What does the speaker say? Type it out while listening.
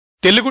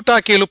తెలుగు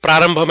టాకీలు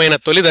ప్రారంభమైన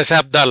తొలి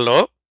దశాబ్దాల్లో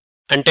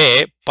అంటే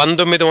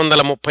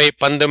 1930,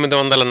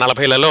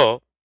 1940లలో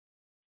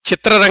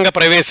చిత్రరంగ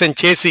ప్రవేశం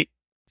చేసి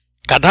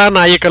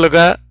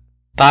కథానాయికలుగా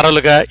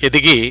తారలుగా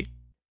ఎదిగి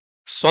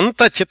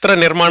సొంత చిత్ర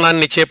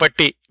నిర్మాణాన్ని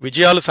చేపట్టి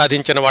విజయాలు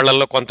సాధించిన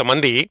వాళ్లల్లో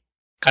కొంతమంది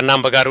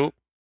కన్నాంబగారు,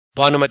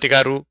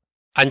 భానుమతిగారు,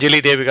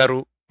 అంజలీదేవిగారు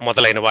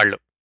మొదలైనవాళ్లు.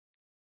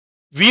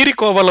 వీరి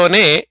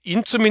కోవలోనే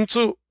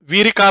ఇంచుమించు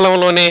వీరి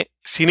కాలంలోనే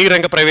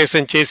సినీరంగ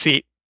ప్రవేశం చేసి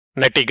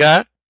నటిగా,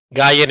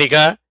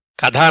 గాయనిగా,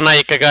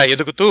 కథానాయికగా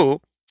ఎదుగుతూ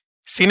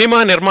సినిమా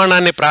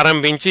నిర్మాణాన్ని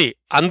ప్రారంభించి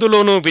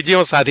అందులోనూ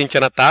విజయం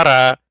సాధించిన తార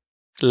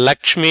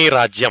లక్ష్మీ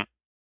రాజ్యం.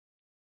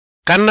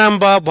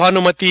 కన్నాంబ,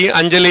 భానుమతి,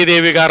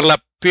 అంజలీదేవిగార్ల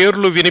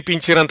పేర్లు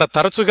వినిపించినంత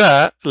తరచుగా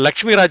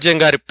లక్ష్మీరాజ్యం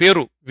గారి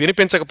పేరు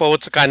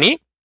వినిపించకపోవచ్చు, కాని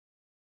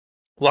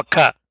ఒక్క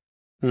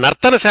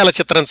నర్తనశాల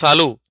చిత్రం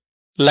చాలు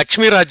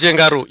లక్ష్మీరాజ్యం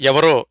గారు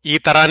ఎవరో ఈ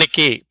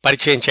తరానికి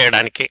పరిచయం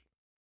చేయడానికి.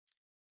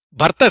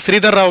 భర్త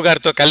శ్రీధర్రావు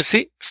గారితో కలిసి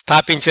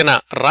స్థాపించిన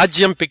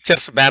రాజ్యం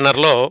పిక్చర్స్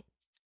బ్యానర్లో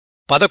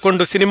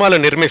 11 సినిమాలు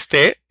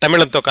నిర్మిస్తే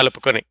తమిళంతో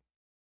కలుపుకొని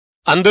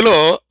అందులో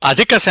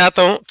అధిక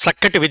శాతం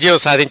చక్కటి విజయం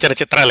సాధించిన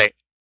చిత్రాలే.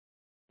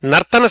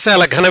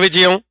 నర్తనశాల ఘన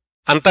విజయం,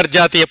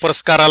 అంతర్జాతీయ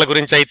పురస్కారాల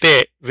గురించైతే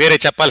వేరే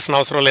చెప్పాల్సిన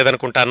అవసరం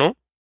లేదనుకుంటాను.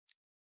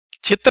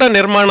 చిత్ర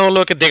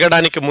నిర్మాణంలోకి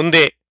దిగడానికి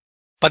ముందే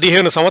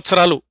 15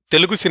 సంవత్సరాలు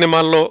తెలుగు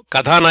సినిమాల్లో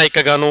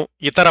కథానాయికగానూ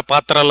ఇతర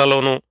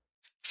పాత్రలలోనూ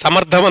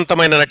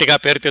సమర్థవంతమైన నటిగా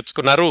పేరు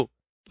తెచ్చుకున్నారు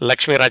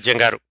లక్ష్మీరాజ్యం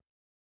గారు.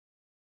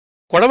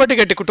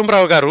 కొడవటిగట్టి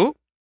కుటుంబరావు గారు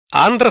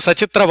ఆంధ్ర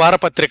సచిత్ర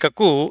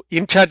వారపత్రికకు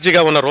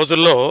ఇన్ఛార్జిగా ఉన్న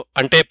రోజుల్లో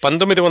అంటే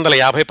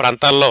 1950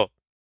 ప్రాంతాల్లో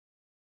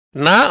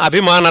నా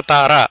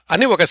అభిమానతార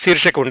అని ఒక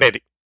శీర్షిక ఉండేది.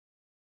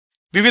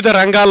 వివిధ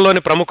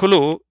రంగాల్లోని ప్రముఖులు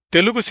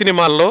తెలుగు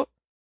సినిమాల్లో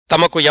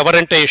తమకు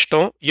ఎవరంటే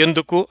ఇష్టం,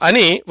 ఎందుకు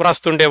అని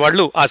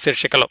వ్రాస్తుండేవాళ్లు ఆ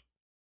శీర్షికలో.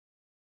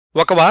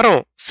 ఒక వారం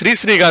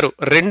శ్రీశ్రీగారు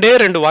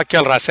 2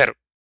 వాక్యాలు రాశారు.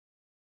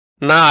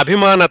 నా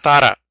అభిమాన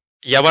తార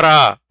ఎవరా?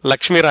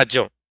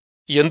 లక్ష్మీరాజ్యం.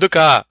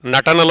 ఎందుకా?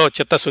 నటనలో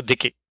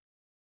చిత్తశుద్ధికి.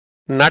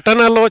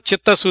 నటనలో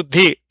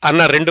చిత్తశుద్ధి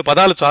అన్న 2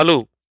 పదాలు చాలు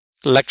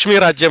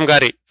లక్ష్మీరాజ్యం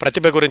గారి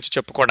ప్రతిభ గురించి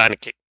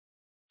చెప్పుకోవడానికి.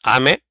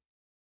 ఆమె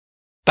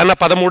తన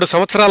 13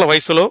 సంవత్సరాల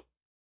వయసులో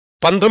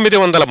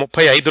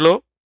 1935లో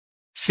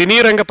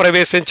సినీరంగ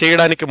ప్రవేశం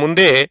చేయడానికి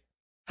ముందే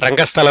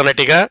రంగస్థల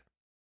నటిగా,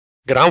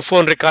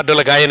 గ్రామ్ఫోన్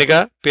రికార్డుల గాయనిగా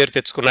పేరు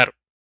తెచ్చుకున్నారు.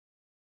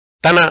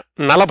 తన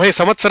 40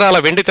 సంవత్సరాల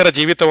వెండితెర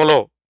జీవితంలో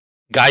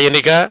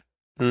గాయనిగా,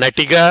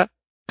 నటిగా,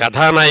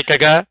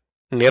 కథానాయికగా,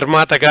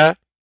 నిర్మాతగా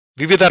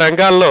వివిధ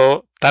రంగాల్లో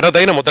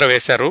తనదైన ముద్ర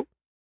వేశారు.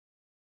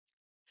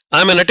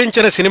 ఆమె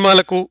నటించిన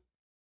సినిమాలకు,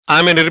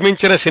 ఆమె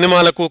నిర్మించిన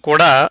సినిమాలకు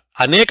కూడా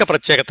అనేక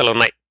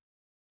ప్రత్యేకతలున్నాయి.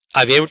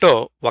 అవేమిటో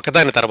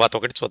ఒకదాని తర్వాత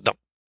ఒకటి చూద్దాం.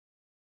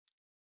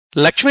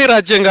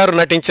 లక్ష్మీరాజ్యం గారు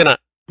నటించిన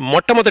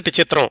మొట్టమొదటి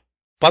చిత్రం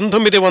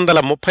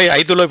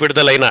 1935లో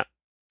విడుదలైన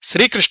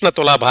శ్రీకృష్ణ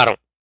తులాభారం.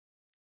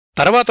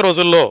 తర్వాత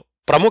రోజుల్లో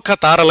ప్రముఖ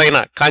తారలైన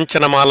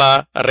కాంచనమాల,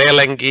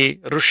 రేలంగి,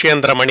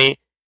 ఋష్యేంద్రమణి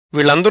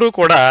వీళ్లందరూ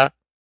కూడా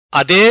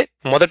అదే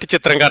మొదటి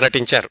చిత్రంగా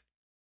నటించారు.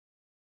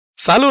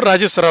 సాలూరు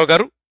రాజేశ్వరరావు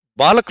గారు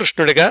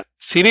బాలకృష్ణుడిగా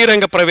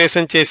సినీరంగ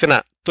ప్రవేశం చేసిన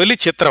తొలి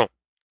చిత్రం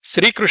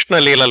శ్రీకృష్ణ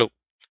లీలలు.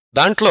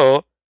 దాంట్లో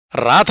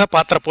రాధ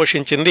పాత్ర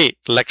పోషించింది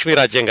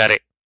లక్ష్మీరాజ్యం గారే.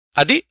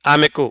 అది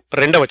ఆమెకు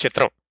 2వ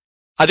చిత్రం.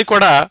 అది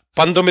కూడా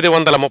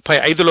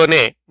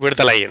 1935లోనే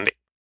విడుదలయ్యింది.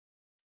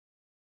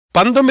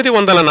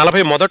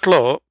 1940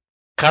 మొదట్లో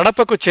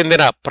కడపకు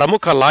చెందిన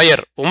ప్రముఖ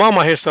లాయర్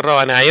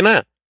ఉమామహేశ్వరరావు అనే ఆయన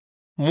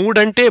 3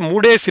 అంటే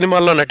 3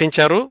 సినిమాల్లో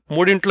నటించారు.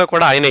 3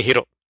 కూడా ఆయనే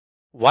హీరో.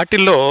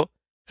 వాటిల్లో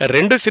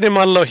 2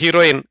 సినిమాల్లో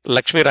హీరోయిన్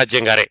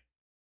లక్ష్మీరాజ్యం గారే.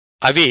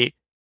 అవి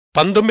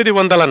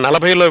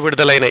 1940లో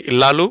విడుదలైన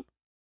ఇల్లాలు,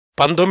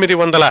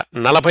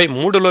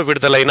 1943లో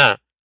విడుదలైన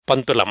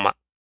పంతులమ్మ.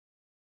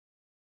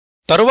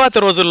 తరువాతి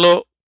రోజుల్లో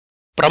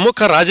ప్రముఖ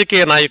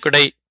రాజకీయ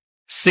నాయకుడై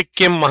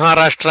సిక్కిం,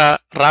 మహారాష్ట్ర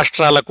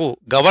రాష్ట్రాలకు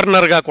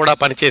గవర్నర్గా కూడా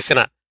పనిచేసిన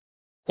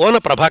కోన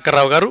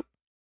ప్రభాకర్రావు గారు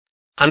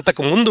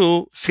అంతకుముందు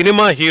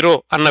సినిమా హీరో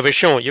అన్న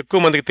విషయం ఎక్కువ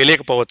మందికి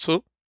తెలియకపోవచ్చు.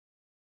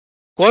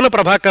 కోన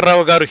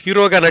ప్రభాకర్రావు గారు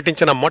హీరోగా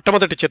నటించిన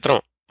మొట్టమొదటి చిత్రం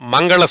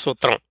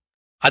మంగళసూత్రం.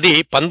 అది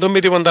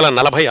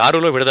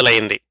 1946లో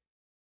విడుదలయింది.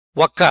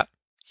 ఒక్క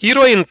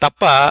హీరోయిన్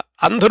తప్ప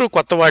అందరూ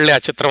కొత్తవాళ్లే ఆ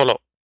చిత్రంలో.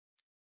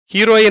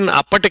 హీరోయిన్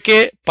అప్పటికే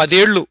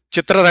 10 ఏళ్లు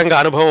చిత్రరంగ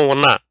అనుభవం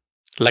ఉన్న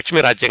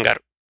లక్ష్మీరాజ్యం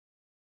గారు.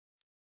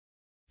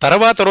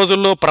 తర్వాత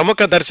రోజుల్లో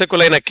ప్రముఖ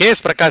దర్శకులైన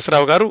కెఎస్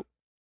ప్రకాశరావు గారు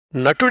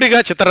నటుడిగా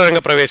చిత్రరంగ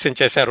ప్రవేశం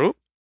చేశారు.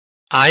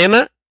 ఆయన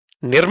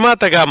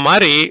నిర్మాతగా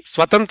మారి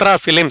స్వతంత్ర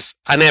ఫిలిమ్స్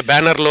అనే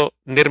బ్యానర్లో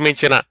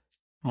నిర్మించిన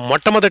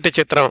మొట్టమొదటి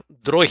చిత్రం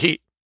ద్రోహి.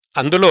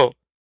 అందులో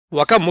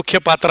ఒక ముఖ్య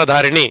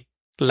పాత్రధారిణి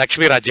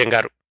లక్ష్మీరాజ్యం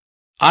గారు.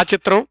 ఆ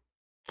చిత్రం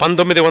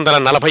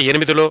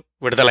 1948లో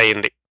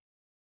విడుదలయ్యింది.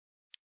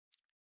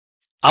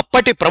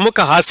 అప్పటి ప్రముఖ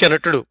హాస్య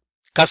నటుడు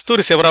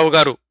కస్తూరి శివరావు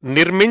గారు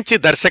నిర్మించి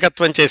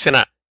దర్శకత్వం చేసిన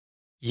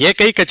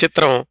ఏకైక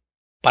చిత్రం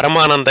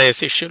పరమానందయ్య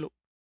శిష్యులు.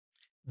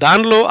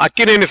 దానిలో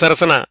అక్కినేని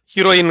సరసన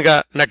హీరోయిన్గా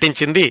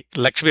నటించింది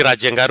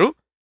లక్ష్మీరాజ్యం గారు.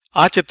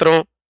 ఆ చిత్రం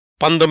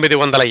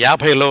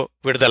 1950లో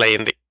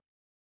విడుదలయ్యింది.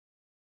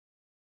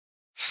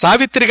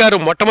 సావిత్రిగారు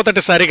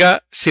మొట్టమొదటిసారిగా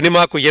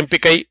సినిమాకు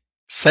ఎంపికై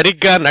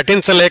సరిగ్గా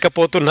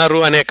నటించలేకపోతున్నారు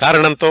అనే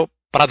కారణంతో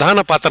ప్రధాన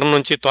పాత్ర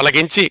నుంచి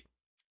తొలగించి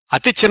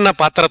అతి చిన్న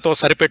పాత్రతో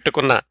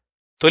సరిపెట్టుకున్న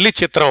తొలి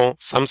చిత్రం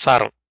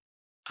సంసారం.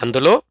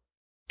 అందులో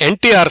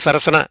ఎన్టీఆర్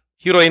సరసన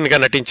హీరోయిన్గా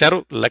నటించారు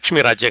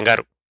లక్ష్మీ రాజ్యం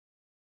గారు.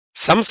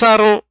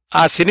 సంసారం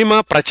ఆ సినిమా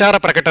ప్రచార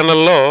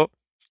ప్రకటనల్లో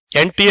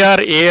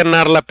ఎన్టీఆర్,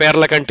 ఏఎన్ఆర్ల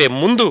పేర్ల కంటే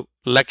ముందు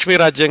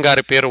లక్ష్మీరాజ్యం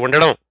గారి పేరు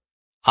ఉండడం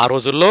ఆ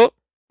రోజుల్లో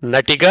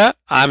నటిగా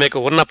ఆమెకు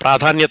ఉన్న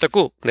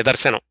ప్రాధాన్యతకు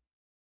నిదర్శనం.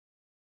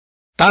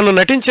 తాను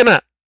నటించిన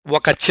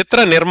ఒక చిత్ర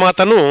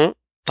నిర్మాతను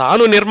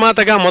తాను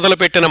నిర్మాతగా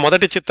మొదలుపెట్టిన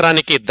మొదటి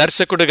చిత్రానికి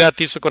దర్శకుడిగా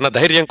తీసుకున్న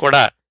ధైర్యం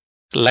కూడా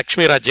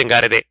లక్ష్మీరాజ్యం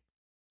గారిదే.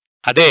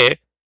 అదే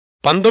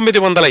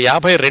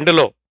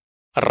 1952లో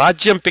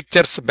రాజ్యం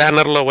పిక్చర్స్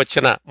బ్యానర్లో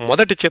వచ్చిన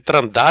మొదటి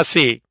చిత్రం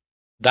దాసి.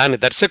 దాని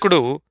దర్శకుడు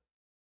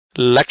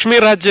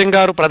లక్ష్మీరాజ్యం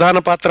గారు ప్రధాన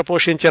పాత్ర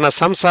పోషించిన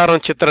సంసారం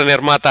చిత్ర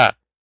నిర్మాత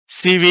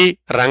సివి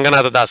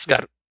రంగనాథదాస్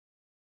గారు.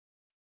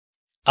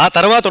 ఆ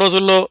తర్వాత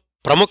రోజుల్లో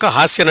ప్రముఖ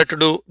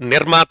హాస్యనటుడు,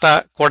 నిర్మాత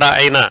కూడా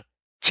అయిన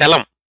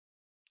చలం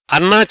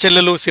అన్నా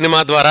చెల్లెలు సినిమా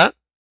ద్వారా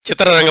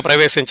చిత్రరంగ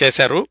ప్రవేశం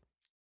చేశారు.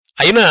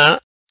 అయినా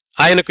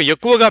ఆయనకు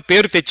ఎక్కువగా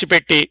పేరు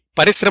తెచ్చిపెట్టి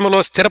పరిశ్రమలో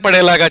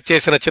స్థిరపడేలాగా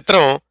చేసిన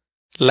చిత్రం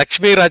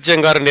లక్ష్మీరాజ్యం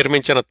గారు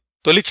నిర్మించిన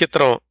తొలి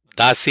చిత్రం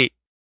దాసి.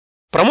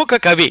 ప్రముఖ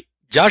కవి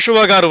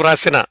జాషువా గారు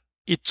వ్రాసిన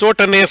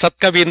ఇచ్చోటనే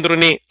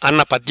సత్కవీంద్రుని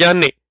అన్న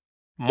పద్యాన్ని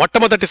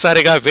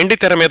మొట్టమొదటిసారిగా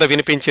వెండితెర మీద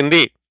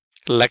వినిపించింది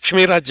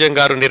లక్ష్మీరాజ్యం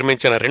గారు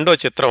నిర్మించిన రెండో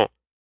చిత్రం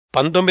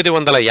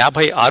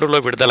 1956లో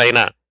విడుదలైన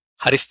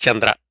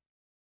హరిశ్చంద్ర.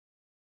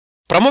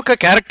 ప్రముఖ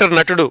క్యారెక్టర్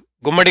నటుడు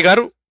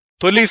గుమ్మడిగారు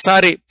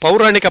తొలిసారి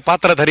పౌరాణిక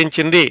పాత్ర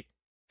ధరించింది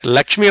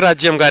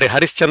లక్ష్మీరాజ్యం గారి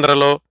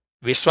హరిశ్చంద్రలో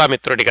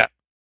విశ్వామిత్రుడిగా.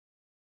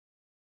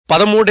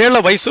 13 ఏళ్ల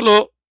వయసులో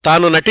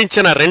తాను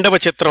నటించిన రెండవ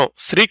చిత్రం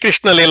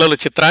శ్రీకృష్ణలీలలు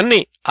చిత్రాన్ని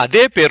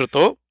అదే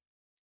పేరుతో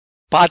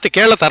 25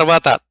 ఏళ్ల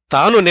తర్వాత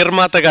తాను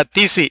నిర్మాతగా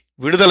తీసి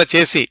విడుదల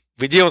చేసి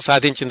విజయం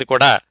సాధించింది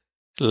కూడా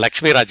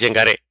లక్ష్మీరాజ్యం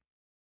గారే.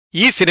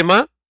 ఈ సినిమా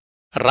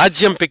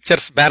రాజ్యం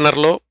పిక్చర్స్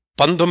బ్యానర్లో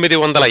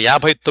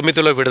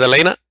 1959లో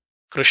విడుదలైన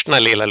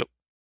కృష్ణలీలలు.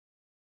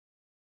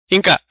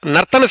 ఇంకా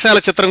నర్తనశాల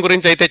చిత్రం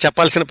గురించి అయితే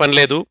చెప్పాల్సిన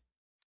పనిలేదు.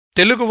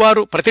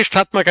 తెలుగువారు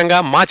ప్రతిష్టాత్మకంగా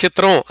మా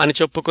చిత్రం అని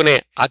చెప్పుకునే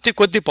అతి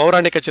కొద్ది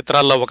పౌరాణిక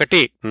చిత్రాల్లో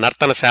ఒకటి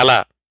నర్తనశాల.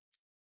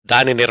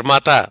 దాని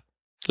నిర్మాత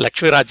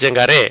లక్ష్మీరాజ్యం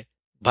గారే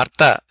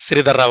భర్త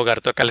శ్రీధర్రావు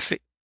గారితో కలిసి.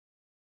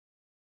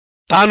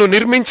 తాను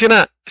నిర్మించిన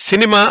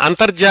సినిమా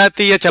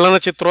అంతర్జాతీయ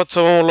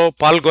చలనచిత్రోత్సవంలో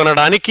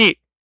పాల్గొనడానికి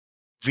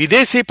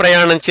విదేశీ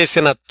ప్రయాణం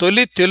చేసిన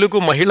తొలి తెలుగు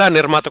మహిళా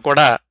నిర్మాత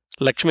కూడా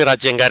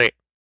లక్ష్మీరాజ్యం గారే.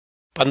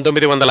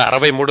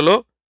 1963లో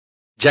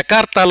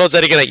జకార్తాలో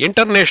జరిగిన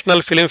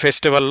ఇంటర్నేషనల్ ఫిలిం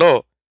ఫెస్టివల్లో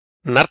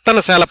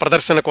నర్తనశాల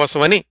ప్రదర్శన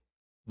కోసమని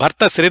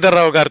భర్త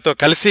శ్రీధర్రావు గారితో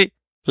కలిసి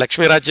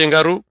లక్ష్మీరాజ్యం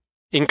గారు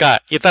ఇంకా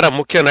ఇతర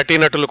ముఖ్య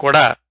నటీనటులు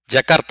కూడా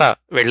జకార్తా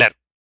వెళ్లారు.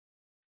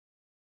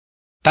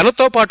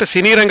 తనతో పాటు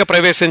సినీరంగ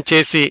ప్రవేశం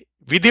చేసి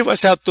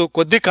విధివశాత్తు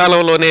కొద్ది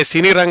కాలంలోనే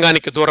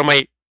సినీరంగానికి దూరమై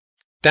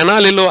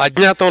తెనాలిలో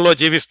అజ్ఞాతంలో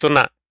జీవిస్తున్న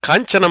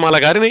కాంచనమాల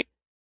గారిని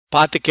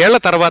 25 ఏళ్ల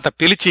తర్వాత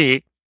పిలిచి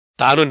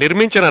తాను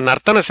నిర్మించిన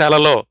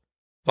నర్తనశాలలో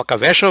ఒక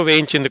వేషం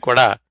వేయించింది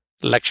కూడా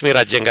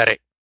లక్ష్మీరాజ్యం గారే.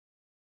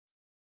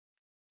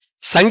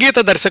 సంగీత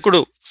దర్శకుడు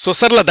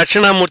సుసర్ల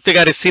దక్షిణామూర్తి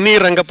గారి సినీ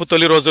రంగపు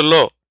తొలి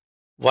రోజుల్లో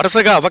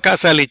వరుసగా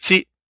అవకాశాలిచ్చి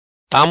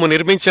తాము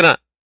నిర్మించిన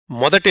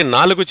మొదటి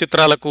 4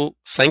 చిత్రాలకు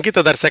సంగీత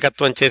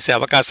దర్శకత్వం చేసే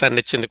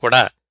అవకాశాన్నిచ్చింది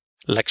కూడా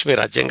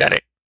లక్ష్మీరాజ్యం గారే.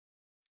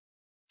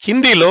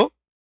 హిందీలో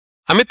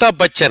అమితాబ్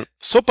బచ్చన్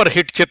సూపర్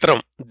హిట్ చిత్రం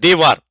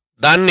దీవార్,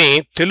 దాన్ని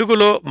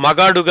తెలుగులో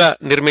మగాడుగా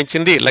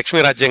నిర్మించింది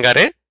లక్ష్మీరాజ్యం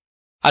గారే.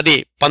 అది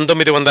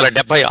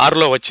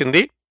 1976లో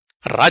వచ్చింది.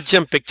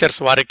 రాజ్యం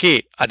పిక్చర్స్ వారికి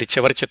అది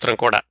చివరి చిత్రం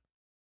కూడా.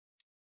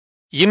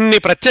 ఇన్ని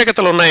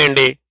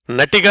ప్రత్యేకతలున్నాయండి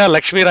నటిగా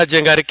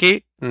లక్ష్మీరాజ్యం గారికి,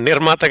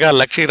 నిర్మాతగా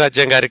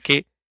లక్ష్మీరాజ్యం గారికి,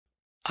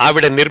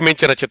 ఆవిడ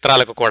నిర్మించిన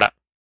చిత్రాలకు కూడా.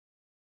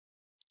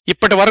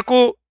 ఇప్పటి వరకు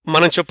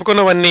మనం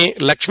చెప్పుకున్నవన్నీ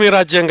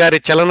లక్ష్మీరాజ్యం గారి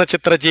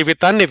చలనచిత్ర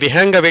జీవితాన్ని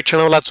విహంగ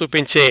వీక్షణంలా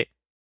చూపించే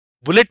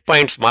బుల్లెట్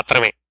పాయింట్స్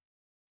మాత్రమే.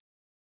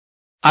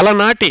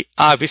 అలనాటి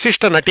ఆ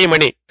విశిష్ట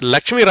నటీమణి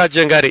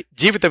లక్ష్మీరాజ్యం గారి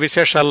జీవిత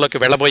విశేషాల్లోకి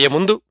వెళ్లబోయే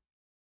ముందు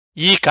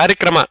ఈ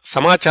కార్యక్రమ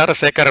సమాచార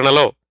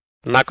సేకరణలో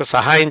నాకు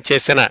సహాయం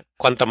చేసిన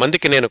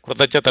కొంతమందికి నేను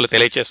కృతజ్ఞతలు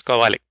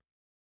తెలియచేసుకోవాలి.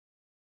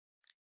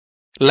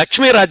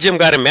 లక్ష్మీరాజ్యం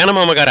గారి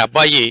మేనమామ గారి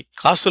అబ్బాయి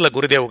కాసుల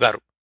గురుదేవు గారు.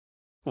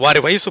 వారి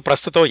వయసు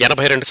ప్రస్తుతం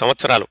 82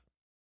 సంవత్సరాలు.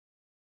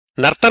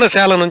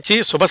 నర్తనశాల నుంచి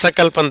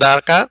శుభసంకల్పం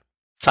దాకా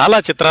చాలా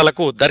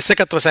చిత్రాలకు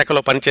దర్శకత్వ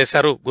శాఖలో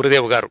పనిచేశారు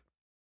గురుదేవు గారు.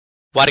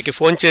 వారికి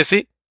ఫోన్ చేసి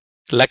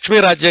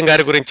లక్ష్మీరాజ్యం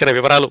గారి గురించిన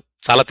వివరాలు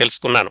చాలా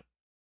తెలుసుకున్నాను.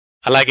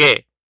 అలాగే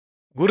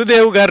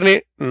గురుదేవు గారిని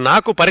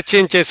నాకు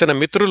పరిచయం చేసిన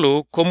మిత్రులు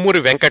కొమ్మూరి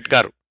వెంకట్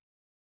గారు,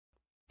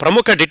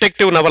 ప్రముఖ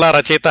డిటెక్టివ్ నవలా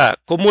రచయిత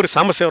కొమ్మూరి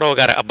సాంబశివరావు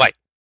గారి అబ్బాయి.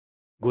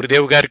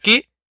 గురుదేవు గారికి,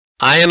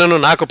 ఆయనను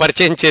నాకు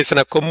పరిచయం చేసిన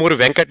కొమ్మూరి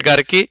వెంకట్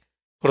గారికి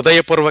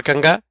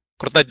హృదయపూర్వకంగా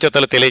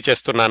కృతజ్ఞతలు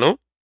తెలియచేస్తున్నాను.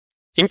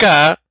 ఇంకా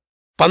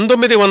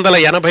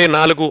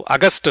 1984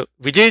 ఆగస్టు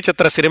విజయ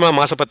చిత్ర సినిమా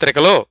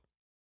మాసపత్రికలో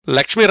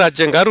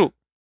లక్ష్మీరాజ్యం గారు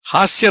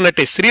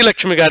హాస్యనటి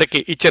శ్రీలక్ష్మి గారికి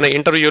ఇచ్చిన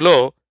ఇంటర్వ్యూలో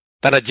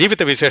తన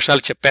జీవిత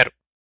విశేషాలు చెప్పారు.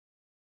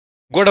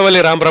 గూడవల్లి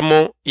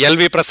రామబ్రహ్మం,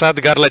 ఎల్వి ప్రసాద్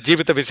గార్ల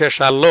జీవిత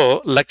విశేషాల్లో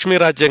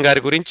లక్ష్మీరాజ్యం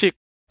గారి గురించి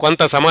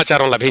కొంత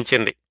సమాచారం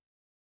లభించింది.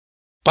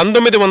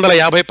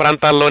 1950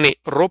 ప్రాంతాల్లోని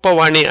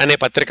రూపవాణి అనే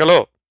పత్రికలో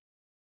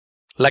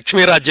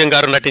లక్ష్మీరాజ్యం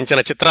గారు నటించిన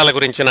చిత్రాల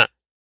గురించిన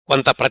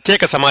కొంత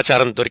ప్రత్యేక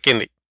సమాచారం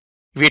దొరికింది.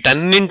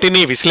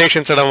 వీటన్నింటినీ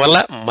విశ్లేషించడం వల్ల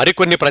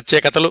మరికొన్ని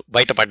ప్రత్యేకతలు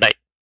బయటపడ్డాయి.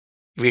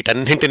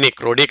 వీటన్నింటినీ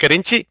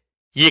క్రోడీకరించి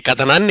ఈ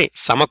కథనాన్ని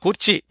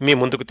సమకూర్చి మీ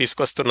ముందుకు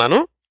తీసుకొస్తున్నాను.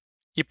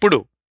 ఇప్పుడు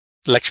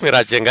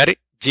లక్ష్మీరాజ్యం గారి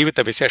జీవిత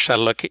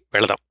విశేషాల్లోకి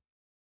వెళదాం.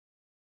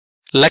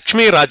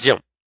 లక్ష్మీరాజ్యం,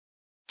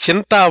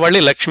 చింతావళి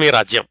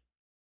లక్ష్మీరాజ్యం.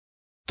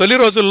 తొలి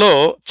రోజుల్లో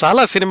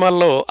చాలా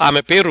సినిమాల్లో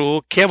ఆమె పేరు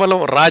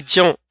కేవలం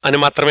రాజ్యం అని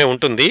మాత్రమే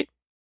ఉంటుంది.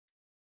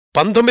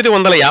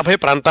 1950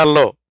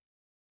 ప్రాంతాల్లో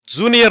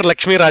జూనియర్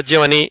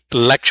లక్ష్మీరాజ్యం అని,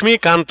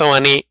 లక్ష్మీకాంతం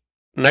అని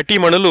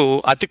నటీమణులు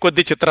అతి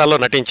కొద్ది చిత్రాల్లో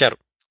నటించారు.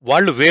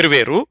 వాళ్లు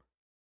వేరువేరు.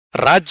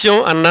 రాజ్యం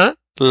అన్నా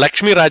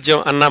లక్ష్మీరాజ్యం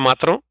అన్నా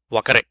మాత్రం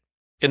ఒకరే.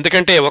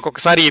 ఎందుకంటే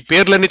ఒక్కొక్కసారి ఈ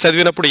పేర్లన్నీ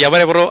చదివినప్పుడు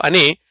ఎవరెవరో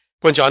అని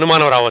కొంచెం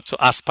అనుమానం రావచ్చు.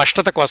 ఆ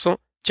స్పష్టత కోసం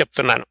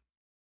చెప్తున్నాను.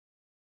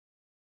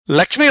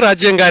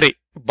 లక్ష్మీరాజ్యం గారి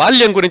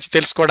బాల్యం గురించి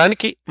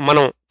తెలుసుకోవడానికి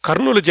మనం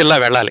కర్నూలు జిల్లా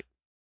వెళ్ళాలి.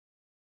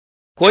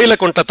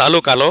 కోయిలకుంట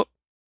తాలూకాలో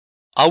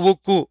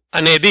అవుకు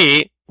అనేది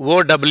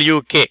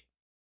ఓడబ్ల్యూకే.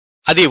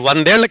 అది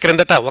 100 ఏళ్ల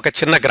క్రిందట ఒక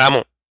చిన్న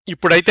గ్రామం.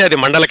 ఇప్పుడైతే అది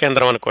మండల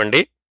కేంద్రం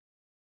అనుకోండి.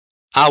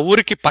 ఆ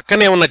ఊరికి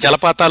పక్కనే ఉన్న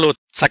జలపాతాలు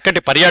చక్కటి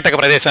పర్యాటక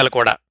ప్రదేశాలు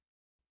కూడా.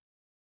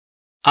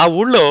 ఆ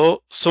ఊళ్ళో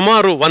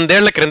సుమారు 100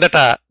 ఏళ్ల క్రిందట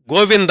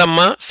గోవిందమ్మ,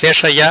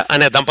 శేషయ్య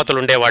అనే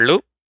దంపతులుండేవాళ్లు.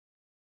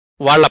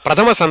 వాళ్ల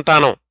ప్రథమ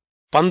సంతానం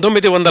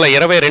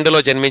 1922లో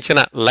జన్మించిన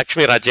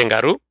లక్ష్మీరాజ్యం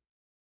గారు.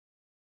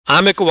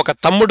 ఆమెకు ఒక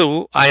తమ్ముడు,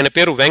 ఆయన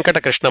పేరు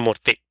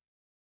వెంకటకృష్ణమూర్తి.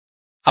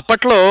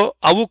 అప్పట్లో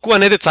అవుక్కు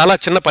అనేది చాలా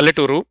చిన్న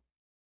పల్లెటూరు.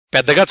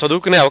 పెద్దగా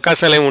చదువుకునే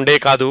అవకాశాలేం ఉండే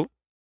కాదు.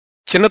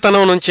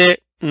 చిన్నతనం నుంచే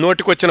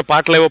నోటికొచ్చిన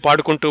పాటలేవో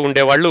పాడుకుంటూ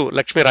ఉండేవాళ్లు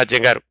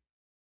లక్ష్మీరాజ్యం గారు.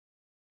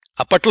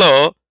 అప్పట్లో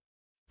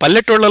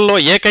పల్లెటూళ్లల్లో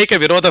ఏకైక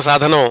వినోద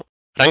సాధనం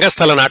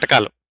రంగస్థల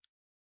నాటకాలు.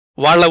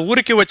 వాళ్ల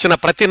ఊరికి వచ్చిన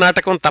ప్రతి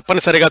నాటకం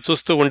తప్పనిసరిగా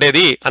చూస్తూ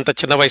ఉండేది అంత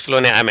చిన్న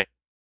వయసులోనే ఆమె.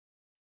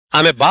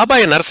 ఆమె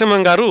బాబాయి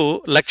నరసింహం గారు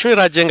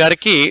లక్ష్మీరాజ్యం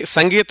గారికి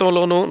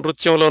సంగీతంలోనూ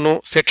నృత్యంలోనూ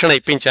శిక్షణ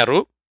ఇప్పించారు.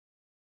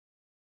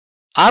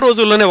 ఆ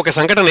రోజుల్లోనే ఒక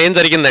సంఘటన ఏం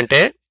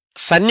జరిగిందంటే,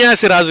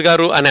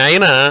 సన్యాసిరాజుగారు అనే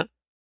ఆయన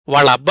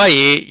వాళ్ల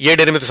అబ్బాయి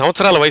 7-8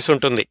 సంవత్సరాల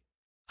వయసుంటుంది.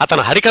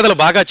 అతను హరికథలు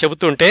బాగా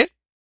చెబుతుంటే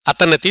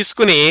అతన్ని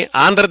తీసుకుని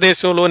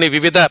ఆంధ్రదేశంలోని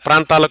వివిధ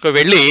ప్రాంతాలకు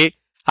వెళ్లి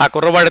ఆ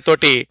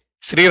కుర్రవాడితోటి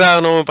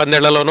శ్రీరామనవమి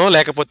పందేళ్లలోనో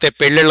లేకపోతే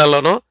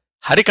పెళ్లిళ్లలోనో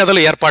హరికథలు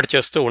ఏర్పాటు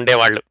చేస్తూ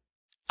ఉండేవాళ్లు.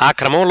 ఆ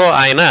క్రమంలో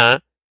ఆయన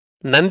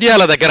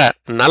నంద్యాల దగ్గర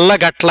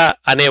నల్లగట్ల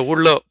అనే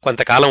ఊళ్ళో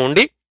కొంతకాలం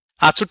ఉండి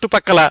ఆ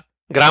చుట్టుపక్కల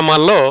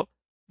గ్రామాల్లో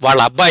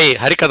వాళ్ల అబ్బాయి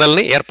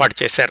హరికథల్ని ఏర్పాటు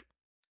చేశారు.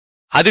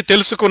 అది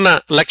తెలుసుకున్న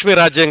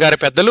లక్ష్మీరాజ్యం గారి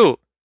పెద్దలు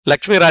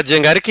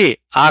లక్ష్మీరాజ్యం గారికి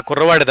ఆ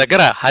కుర్రవాడి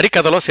దగ్గర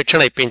హరికథలో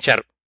శిక్షణ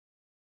ఇప్పించారు.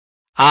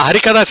 ఆ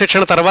హరికథా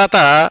శిక్షణ తర్వాత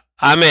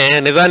ఆమె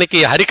నిజానికి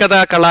హరికథా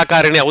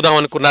కళాకారిణి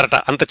అవుదామనుకున్నారట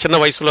అంత చిన్న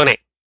వయసులోనే.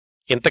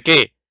 ఇంతకీ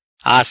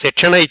ఆ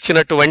శిక్షణ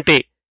ఇచ్చినటువంటి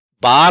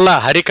బాల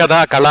హరికథా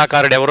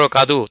కళాకారుడెవరో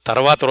కాదు,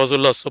 తర్వాత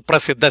రోజుల్లో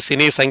సుప్రసిద్ధ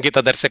సినీ సంగీత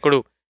దర్శకుడు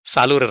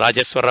సాలూరి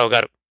రాజేశ్వరరావు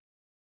గారు.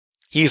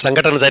 ఈ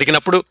సంఘటన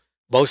జరిగినప్పుడు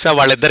బహుశా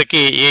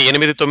వాళ్ళిద్దరికీ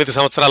 8-9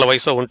 సంవత్సరాల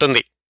వయసు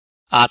ఉంటుంది.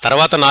 ఆ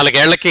తర్వాత 4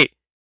 ఏళ్లకి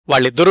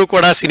వాళ్ళిద్దరూ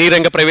కూడా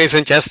సినీరంగ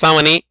ప్రవేశం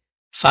చేస్తామని,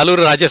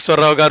 సాలూరి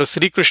రాజేశ్వరరావు గారు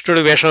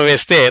శ్రీకృష్ణుడు వేషం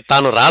వేస్తే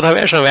తాను రాధ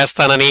వేషం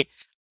వేస్తానని,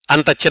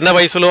 అంత చిన్న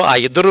వయసులో ఆ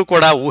ఇద్దరూ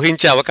కూడా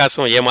ఊహించే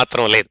అవకాశం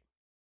ఏమాత్రం లేదు.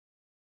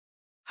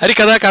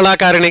 హరికథా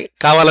కళాకారిణి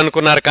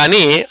కావాలనుకున్నారు.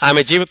 కానీ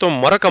ఆమె జీవితం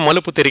మరొక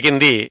మలుపు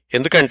తిరిగింది.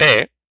 ఎందుకంటే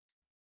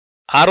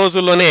ఆ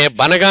రోజుల్లోనే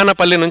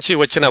బనగానపల్లి నుంచి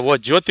వచ్చిన ఓ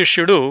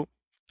జ్యోతిష్యుడు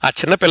ఆ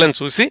చిన్నపిల్లని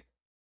చూసి,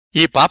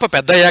 ఈ పాప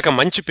పెద్దయ్యాక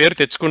మంచి పేరు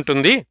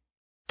తెచ్చుకుంటుంది,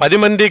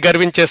 10 మంది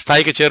గర్వించే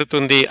స్థాయికి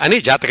చేరుతుంది అని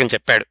జాతకం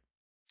చెప్పాడు.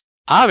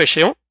 ఆ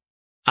విషయం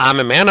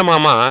ఆమె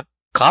మేనమామ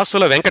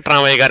కాసుల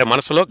వెంకట్రామయ్య గారి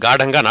మనసులో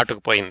గాఢంగా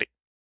నాటుకుపోయింది.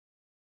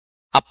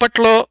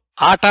 అప్పట్లో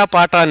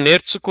ఆటాపాటా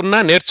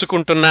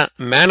నేర్చుకుంటున్న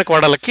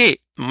మేనకోడలకి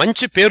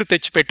మంచి పేరు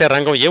తెచ్చిపెట్టే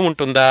రంగం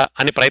ఏముంటుందా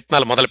అని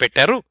ప్రయత్నాలు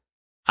మొదలుపెట్టారు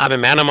ఆమె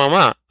మేనమామ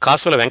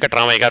కాసుల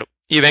వెంకట్రామయ్య గారు.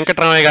 ఈ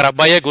వెంకట్రామయ్య గారు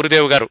అబ్బాయే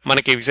గురుదేవు గారు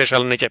మనకి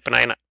విశేషాలన్నీ చెప్పిన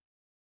ఆయన.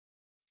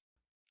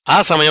 ఆ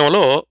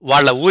సమయంలో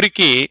వాళ్ల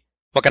ఊరికి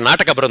ఒక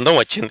నాటక బృందం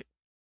వచ్చింది.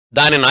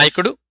 దాని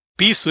నాయకుడు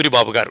పి.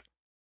 సూరిబాబు గారు.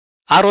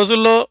 ఆ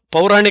రోజుల్లో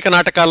పౌరాణిక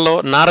నాటకాల్లో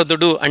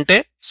నారదుడు అంటే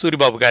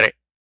సూరిబాబు గారే.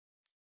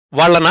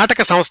 వాళ్ల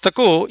నాటక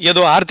సంస్థకు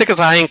ఏదో ఆర్థిక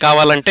సహాయం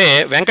కావాలంటే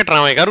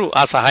వెంకట్రామయ్య గారు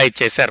ఆ సహాయం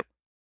చేశారు.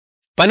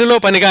 పనిలో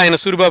పనిగా ఆయన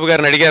సూరిబాబు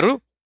గారిని అడిగారు,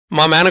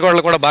 మా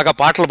మేనగోడలు కూడా బాగా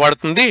పాటలు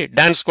పాడుతుంది,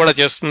 డాన్స్ కూడా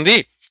చేస్తుంది,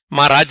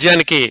 మా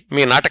రాజ్యానికి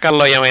మీ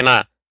నాటకాల్లో ఏమైనా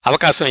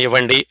అవకాశం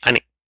ఇవ్వండి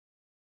అని.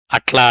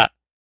 అట్లా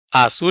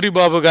ఆ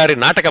సూరిబాబు గారి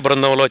నాటక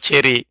బృందంలో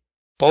చేరి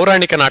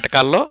పౌరాణిక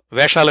నాటకాల్లో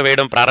వేషాలు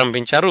వేయడం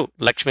ప్రారంభించారు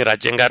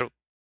లక్ష్మీరాజ్యం గారు.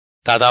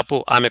 దాదాపు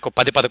ఆమెకు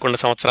 10-11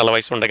 సంవత్సరాల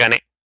వయసు ఉండగానే.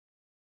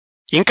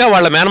 ఇంకా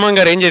వాళ్ల మేనమామ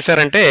గారు ఏం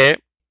చేశారంటే,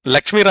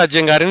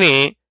 లక్ష్మీరాజ్యం గారిని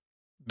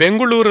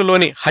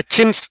బెంగుళూరులోని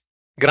హచ్చిన్స్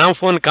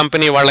గ్రామ్ఫోన్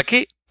కంపెనీ వాళ్లకి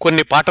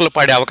కొన్ని పాటలు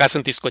పాడే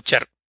అవకాశం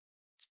తీసుకొచ్చారు.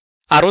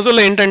 ఆ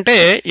రోజుల్లో ఏంటంటే,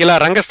 ఇలా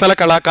రంగస్థల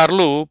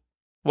కళాకారులు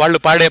వాళ్లు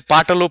పాడే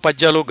పాటలు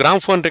పద్యాలు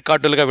గ్రామ్ఫోన్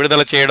రికార్డులుగా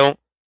విడుదల చేయడం,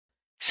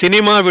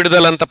 సినిమా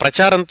విడుదలంత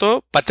ప్రచారంతో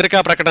పత్రికా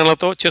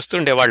ప్రకటనలతో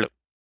చేస్తుండేవాళ్లు.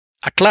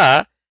 అట్లా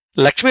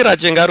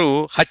లక్ష్మీరాజ్యం గారు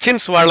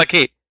హచ్చిన్స్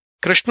వాళ్లకి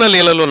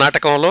కృష్ణలీలలు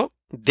నాటకంలో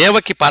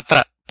దేవకి పాత్ర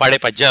పాడే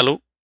పద్యాలు,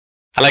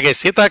 అలాగే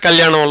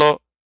సీతాకళ్యాణంలో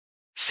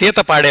సీత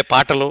పాడే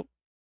పాటలు,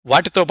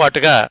 వాటితో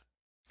పాటుగా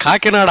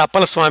కాకినాడ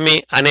అప్పలస్వామి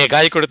అనే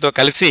గాయకుడితో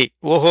కలిసి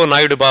ఓహో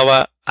నాయుడు బావా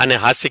అనే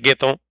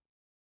హాస్యగీతం,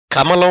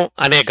 కమలం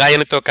అనే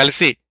గాయనితో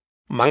కలిసి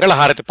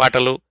మంగళహారతి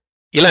పాటలు,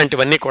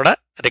 ఇలాంటివన్నీ కూడా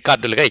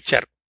రికార్డులుగా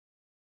ఇచ్చారు.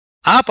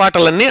 ఆ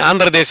పాటలన్నీ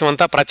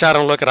ఆంధ్రదేశమంతా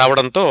ప్రచారంలోకి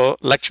రావడంతో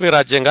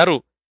లక్ష్మీరాజ్యం గారు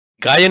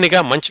గాయనిగా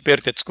మంచి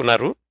పేరు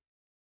తెచ్చుకున్నారు.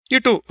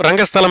 ఇటు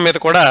రంగస్థలం మీద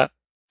కూడా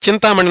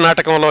చింతామణి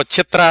నాటకంలో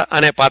చిత్ర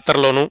అనే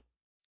పాత్రలోనూ,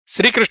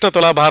 శ్రీకృష్ణ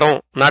తులాభారం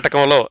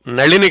నాటకంలో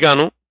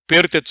నళినిగాను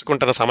పేరు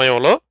తెచ్చుకుంటున్న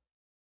సమయంలో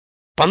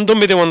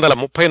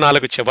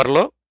 1934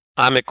 చివర్లో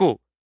ఆమెకు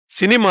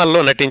సినిమాల్లో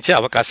నటించే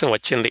అవకాశం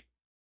వచ్చింది.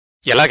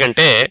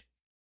 ఎలాగంటే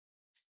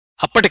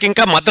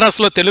అప్పటికింకా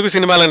మద్రాసులో తెలుగు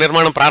సినిమాల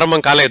నిర్మాణం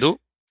ప్రారంభం కాలేదు.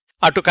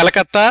 అటు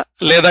కలకత్తా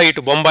లేదా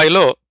ఇటు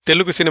బొంబాయిలో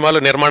తెలుగు సినిమాలు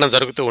నిర్మాణం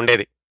జరుగుతూ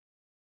ఉండేది.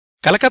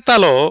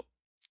 కలకత్తాలో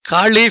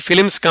కాళీ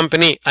ఫిలిమ్స్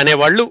కంపెనీ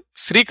అనేవాళ్లు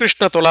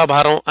శ్రీకృష్ణ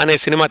తులాభారం అనే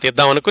సినిమా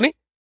తీద్దామనుకుని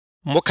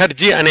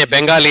ముఖర్జీ అనే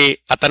బెంగాలీ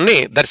అతన్ని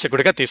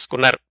దర్శకుడిగా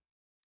తీసుకున్నారు.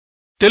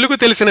 తెలుగు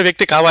తెలిసిన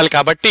వ్యక్తి కావాలి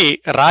కాబట్టి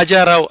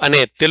రాజారావు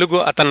అనే తెలుగు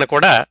అతన్ని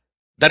కూడా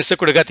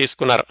దర్శకుడిగా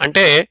తీసుకున్నారు.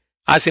 అంటే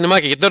ఆ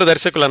సినిమాకి ఇద్దరు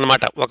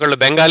దర్శకులన్నమాట, ఒకళ్ళు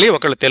బెంగాలీ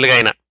ఒకళ్ళు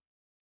తెలుగైన.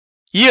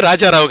 ఈ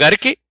రాజారావు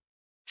గారికి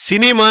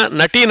సినిమా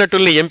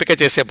నటీనటుల్ని ఎంపిక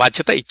చేసే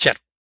బాధ్యత ఇచ్చారు.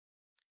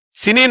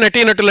 సినీ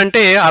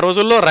నటీనటులంటే ఆ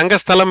రోజుల్లో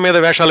రంగస్థలం మీద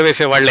వేషాలు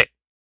వేసేవాళ్లే.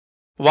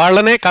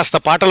 వాళ్లనే కాస్త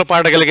పాటలు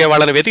పాడగలిగే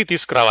వాళ్ళని వెతికి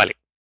తీసుకురావాలి.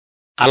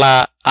 అలా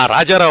ఆ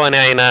రాజారావు అనే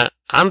ఆయన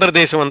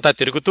ఆంధ్రదేశమంతా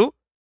తిరుగుతూ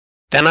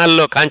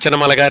తెనాల్లో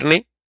కాంచనమల గారిని,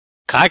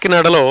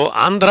 కాకినాడలో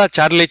ఆంధ్ర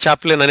చార్లీ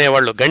చాప్లిన్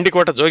అనేవాళ్లు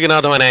గండికోట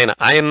జోగినాథం అనే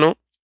ఆయన్ను,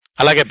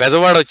 అలాగే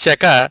బెజవాడ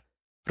వచ్చాక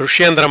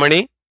ఋష్యేంద్రమణి,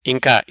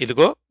 ఇంకా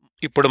ఇదిగో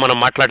ఇప్పుడు మనం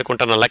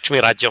మాట్లాడుకుంటున్న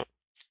లక్ష్మీరాజ్యం,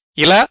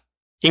 ఇలా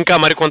ఇంకా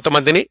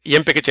మరికొంతమందిని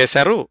ఎంపిక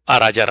చేశారు ఆ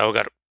రాజారావు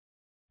గారు.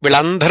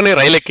 వీళ్ళందరినీ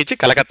రైలెక్కించి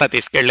కలకత్తా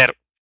తీసుకెళ్లారు.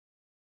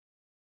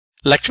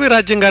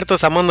 లక్ష్మీరాజ్యం గారితో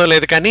సంబంధం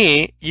లేదు కానీ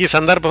ఈ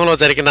సందర్భంలో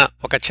జరిగిన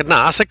ఒక చిన్న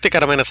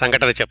ఆసక్తికరమైన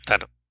సంఘటన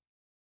చెప్తాను.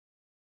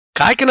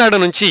 కాకినాడ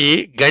నుంచి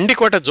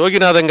గండికోట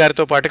జోగినాథం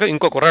గారితో పాటుగా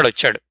ఇంకో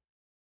కుర్రాడొచ్చాడు.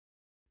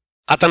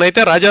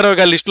 అతనైతే రాజారావు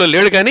గారి లిస్టులో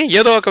లేడు గాని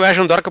ఏదో ఒక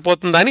వేషం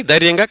దొరకపోతుందా అని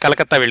ధైర్యంగా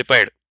కలకత్తా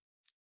వెళ్ళిపోయాడు.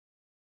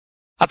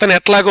 అతను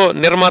ఎట్లాగో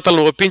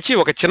నిర్మాతలను ఒప్పించి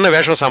ఒక చిన్న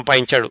వేషం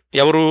సంపాదించాడు.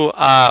 ఎవరు?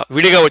 ఆ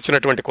విడిగా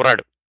వచ్చినటువంటి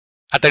కుర్రాడు.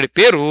 అతడి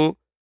పేరు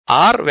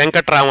ఆర్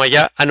వెంకట్రామయ్య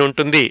అని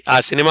ఉంటుంది ఆ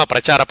సినిమా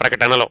ప్రచార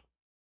ప్రకటనలో.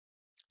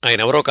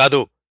 ఆయనెవరో కాదు,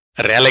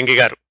 రేలంగి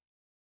గారు.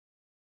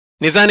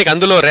 నిజానికి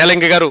అందులో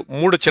రేలంగి గారు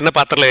 3 చిన్న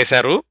పాత్రలు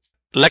వేశారు.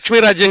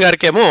 లక్ష్మీరాజ్యం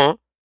గారికేమో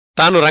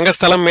తాను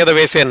రంగస్థలం మీద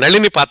వేసే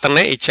నళిని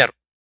పాత్రనే ఇచ్చారు.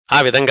 ఆ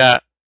విధంగా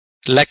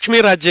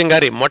లక్ష్మీరాజ్యం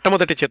గారి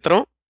మొట్టమొదటి చిత్రం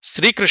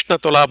శ్రీకృష్ణ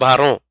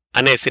తులాభారం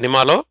అనే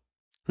సినిమాలో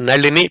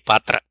నళిని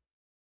పాత్ర.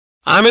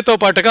 ఆమెతో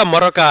పాటుగా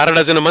మరొక 6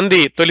 డజను మంది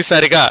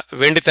తొలిసారిగా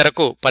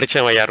వెండితెరకు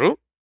పరిచయం అయ్యారు.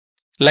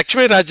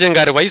 లక్ష్మీరాజ్యం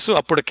గారి వయసు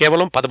అప్పుడు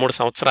కేవలం 13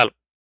 సంవత్సరాలు.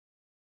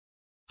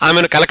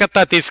 ఆమెను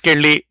కలకత్తా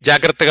తీసుకెళ్లి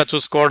జాగ్రత్తగా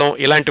చూసుకోవడం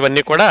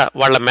ఇలాంటివన్నీ కూడా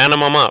వాళ్ల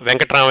మేనమామ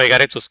వెంకట్రామయ్య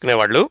గారే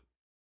చూసుకునేవాళ్లు.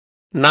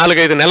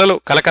 4-5 నెలలు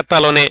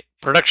కలకత్తాలోనే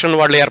ప్రొడక్షన్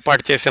వాళ్లు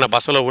ఏర్పాటు చేసిన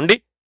బసలో ఉండి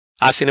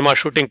ఆ సినిమా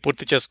షూటింగ్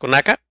పూర్తి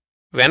చేసుకున్నాక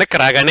వెనక్కి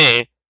రాగానే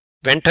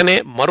వెంటనే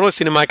మరో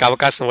సినిమాకి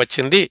అవకాశం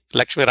వచ్చింది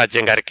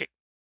లక్ష్మీరాజ్యం గారికి.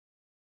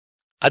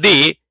 అది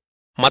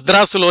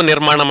మద్రాసులో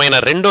నిర్మాణమైన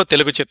రెండో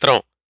తెలుగు చిత్రం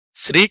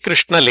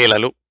శ్రీకృష్ణ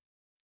లీలలు.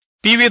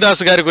 పివి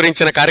దాసు గారి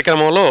గురించిన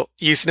కార్యక్రమంలో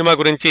ఈ సినిమా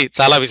గురించి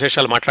చాలా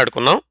విశేషాలు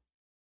మాట్లాడుకున్నాం.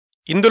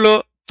 ఇందులో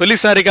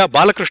తొలిసారిగా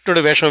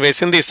బాలకృష్ణుడు వేషం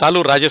వేసింది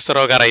సాలూరు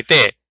రాజేశ్వరరావు గారైతే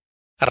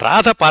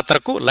రాధ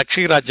పాత్రకు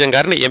లక్ష్మీరాజ్యం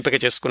గారిని ఎంపిక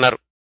చేసుకున్నారు.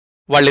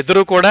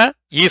 వాళ్ళిద్దరూ కూడా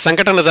ఈ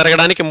సంఘటన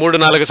జరగడానికి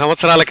 3-4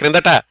 సంవత్సరాల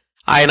క్రిందట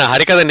ఆయన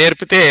హరికథ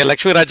నేర్పితే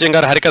లక్ష్మీరాజ్యం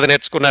గారు హరికథ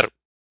నేర్చుకున్నారు.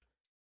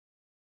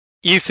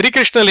 ఈ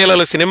శ్రీకృష్ణ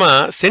లీలలు సినిమా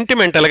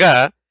సెంటిమెంటల్గా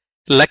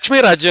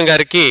లక్ష్మీరాజ్యం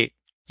గారికి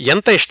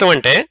ఎంత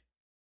ఇష్టమంటే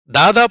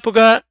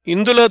దాదాపుగా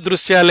ఇందులో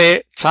దృశ్యాలే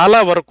చాలా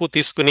వరకు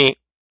తీసుకుని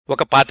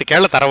ఒక 25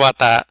 ఏళ్ల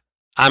తర్వాత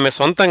ఆమె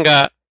సొంతంగా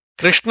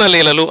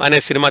కృష్ణలీలలు అనే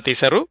సినిమా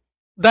తీశారు.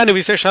 దాని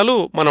విశేషాలు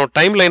మనం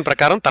టైం లైన్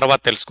ప్రకారం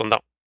తర్వాత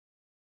తెలుసుకుందాం.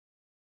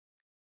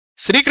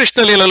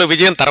 శ్రీకృష్ణలీలలు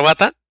విజయం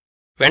తర్వాత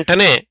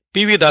వెంటనే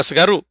పివి దాసు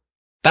గారు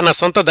తన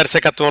సొంత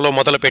దర్శకత్వంలో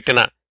మొదలుపెట్టిన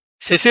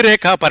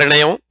శశిరేఖా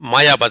పరిణయం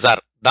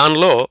మాయాబజార్,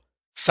 దానిలో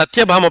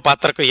సత్యభామ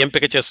పాత్రకు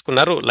ఎంపిక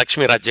చేసుకున్నారు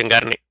లక్ష్మీరాజ్యం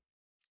గారిని.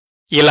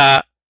 ఇలా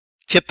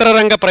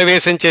చిత్రరంగ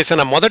ప్రవేశం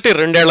చేసిన మొదటి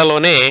 2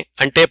 ఏళ్లలోనే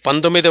అంటే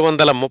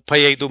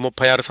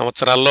 1935-36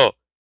 సంవత్సరాల్లో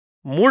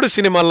 3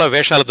 సినిమాల్లో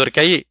వేషాలు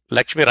దొరికాయి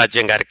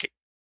లక్ష్మీరాజ్యం గారికి.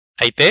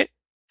 అయితే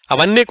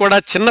అవన్నీ కూడా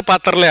చిన్న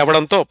పాత్రలే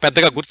అవడంతో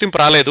పెద్దగా గుర్తింపు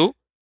రాలేదు.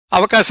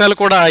 అవకాశాలు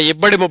కూడా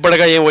ఇబ్బడి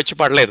ముబ్బడిగా ఏం వచ్చి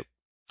పడలేదు.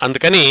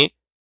 అందుకని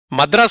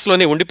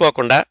మద్రాసులోనే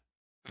ఉండిపోకుండా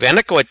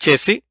వెనక్కి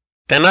వచ్చేసి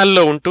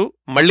తెనాల్లో ఉంటూ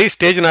మళ్లీ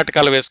స్టేజ్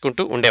నాటకాలు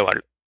వేసుకుంటూ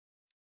ఉండేవాళ్లు.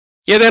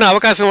 ఏదైనా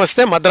అవకాశం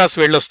వస్తే మద్రాసు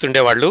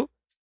వెళ్ళొస్తుండేవాళ్లు.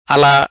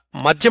 అలా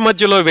మధ్య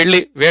మధ్యలో వెళ్లి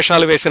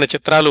వేషాలు వేసిన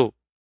చిత్రాలు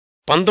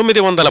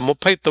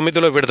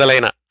 1939లో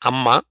విడుదలైన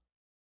అమ్మ,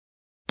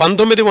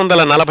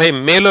 1940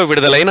 మేలో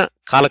విడుదలైన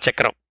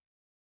కాలచక్రం.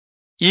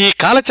 ఈ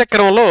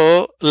కాలచక్రంలో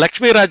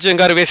లక్ష్మీరాజ్యం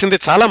గారు వేసింది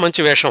చాలా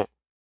మంచి వేషం.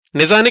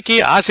 నిజానికి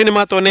ఆ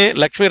సినిమాతోనే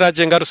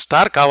లక్ష్మీరాజ్యం గారు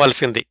స్టార్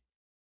కావాల్సింది.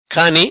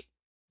 కాని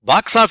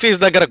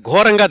బాక్సాఫీస్ దగ్గర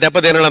ఘోరంగా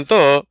దెబ్బతినడంతో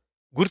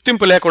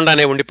గుర్తింపు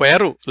లేకుండానే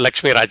ఉండిపోయారు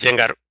లక్ష్మీరాజ్యం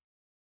గారు.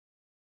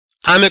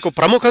 ఆమెకు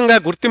ప్రముఖంగా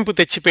గుర్తింపు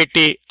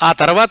తెచ్చిపెట్టి ఆ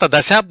తర్వాత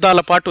దశాబ్దాల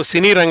పాటు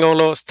సినీ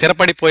రంగంలో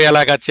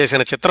స్థిరపడిపోయేలాగా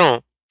చేసిన చిత్రం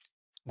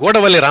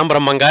గూడవల్లి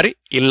రామబ్రహ్మం గారి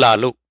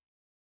ఇల్లాలు.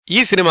 ఈ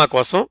సినిమా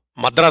కోసం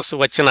మద్రాసు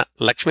వచ్చిన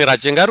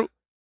లక్ష్మీరాజ్యం గారు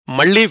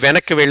మళ్లీ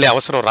వెనక్కి వెళ్లే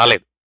అవసరం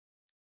రాలేదు.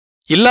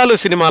 ఇల్లాలు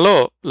సినిమాలో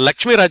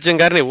లక్ష్మీరాజ్యం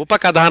గారిని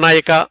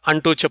ఉపకథానాయిక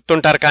అంటూ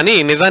చెప్తుంటారు, కానీ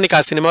నిజానికి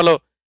ఆ సినిమాలో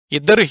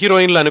ఇద్దరు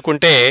హీరోయిన్లు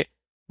అనుకుంటే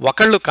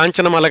ఒకళ్ళు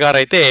కాంచనమాల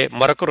గారైతే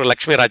మరొకరు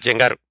లక్ష్మీరాజ్యం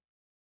గారు.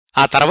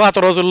 ఆ తర్వాత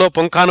రోజుల్లో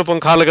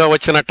పుంఖానుపుంఖాలుగా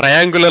వచ్చిన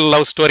ట్రయాంగులర్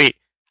లవ్ స్టోరీ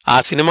ఆ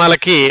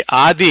సినిమాలకి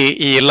ఆది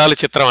ఈ ఇల్లాలు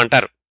చిత్రం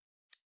అంటారు.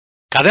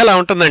 కథ ఎలా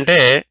ఉంటుందంటే,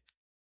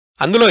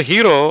 అందులో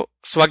హీరో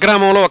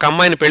స్వగ్రామంలో ఒక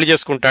అమ్మాయిని పెళ్లి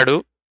చేసుకుంటాడు.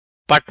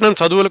 పట్నం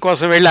చదువుల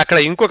కోసం వెళ్లి అక్కడ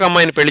ఇంకొక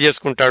అమ్మాయిని పెళ్లి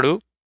చేసుకుంటాడు.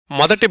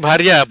 మొదటి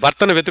భార్య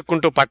భర్తను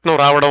వెతుక్కుంటూ పట్నం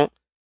రావడం,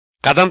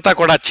 కథంతా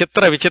కూడా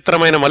చిత్ర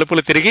విచిత్రమైన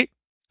మలుపులు తిరిగి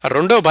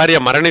రెండో భార్య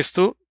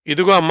మరణిస్తూ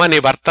ఇదిగో అమ్మా నీ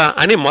భర్త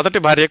అని మొదటి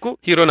భార్యకు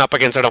హీరోని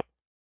అప్పగించడం.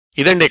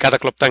 ఇదండి కథ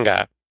క్లుప్తంగా.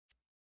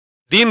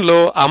 దీనిలో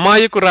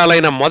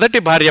అమాయకురాలైన మొదటి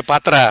భార్య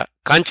పాత్ర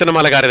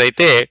కాంచనమాల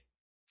గారిదైతే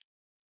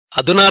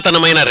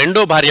అధునాతనమైన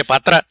రెండో భార్య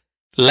పాత్ర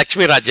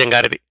లక్ష్మీరాజ్యం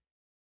గారిది.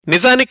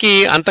 నిజానికి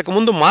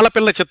అంతకుముందు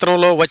మాలపిల్ల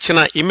చిత్రంలో వచ్చిన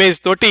ఇమేజ్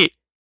తోటి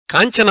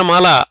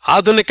కాంచనమాల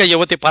ఆధునిక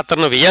యువతి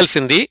పాత్రను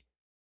వేయాల్సింది.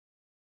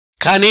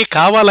 కాని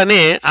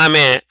కావాలనే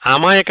ఆమె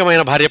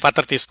అమాయకమైన భార్య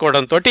పాత్ర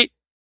తీసుకోవడంతోటి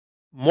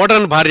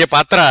మోడర్న్ భార్య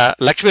పాత్ర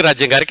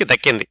లక్ష్మీరాజ్యం గారికి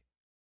దక్కింది.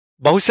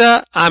 బహుశా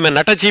ఆమె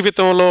నట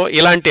జీవితంలో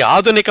ఇలాంటి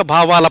ఆధునిక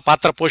భావాల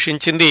పాత్ర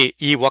పోషించింది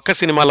ఈ ఒక్క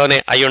సినిమాలోనే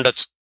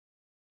అయ్యుండొచ్చు.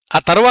 ఆ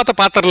తరువాత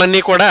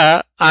పాత్రలన్నీ కూడా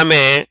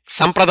ఆమె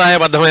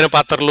సంప్రదాయబద్ధమైన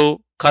పాత్రలు,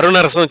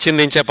 కరుణరసం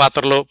చిందించే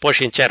పాత్రలు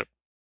పోషించారు.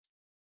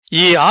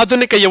 ఈ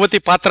ఆధునిక యువతి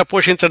పాత్ర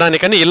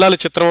పోషించడానికని ఇల్లాలు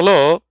చిత్రంలో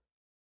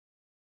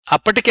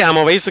అప్పటికి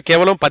ఆమె వయసు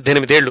కేవలం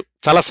 18 ఏళ్లు,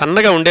 చాలా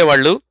సన్నగా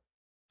ఉండేవాళ్లు.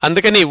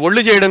 అందుకని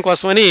ఒళ్ళు చేయడం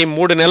కోసమని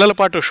 3 నెలల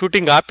పాటు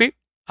షూటింగ్ ఆపి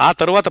ఆ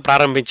తరువాత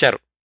ప్రారంభించారు.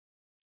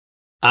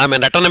 ఆమె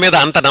నటన మీద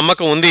అంత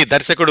నమ్మకం ఉంది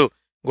దర్శకుడు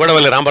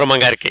గూడవల్లి రామబ్రహ్మం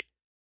గారికి.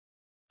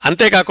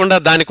 అంతేకాకుండా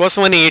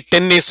దానికోసమని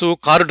టెన్నిసు,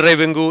 కారు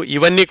డ్రైవింగు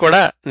ఇవన్నీ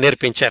కూడా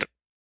నేర్పించారు.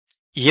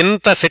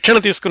 ఇంత శిక్షణ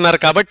తీసుకున్నారు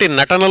కాబట్టి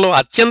నటనలో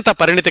అత్యంత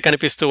పరిణితి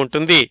కనిపిస్తూ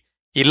ఉంటుంది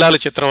ఇల్లాలు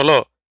చిత్రంలో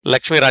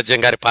లక్ష్మీరాజ్యం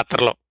గారి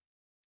పాత్రలో.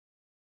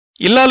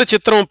 ఇల్లాలు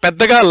చిత్రం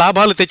పెద్దగా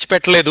లాభాలు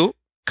తెచ్చిపెట్టలేదు,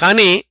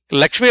 కాని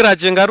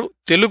లక్ష్మీరాజ్యం గారు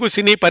తెలుగు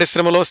సినీ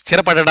పరిశ్రమలో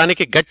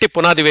స్థిరపడడానికి గట్టి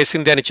పునాది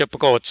వేసింది అని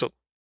చెప్పుకోవచ్చు.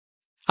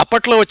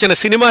 అప్పట్లో వచ్చిన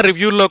సినిమా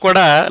రివ్యూల్లో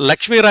కూడా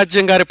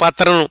లక్ష్మీరాజ్యం గారి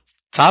పాత్రను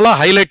చాలా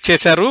హైలైట్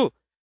చేశారు.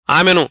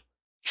 ఆమెను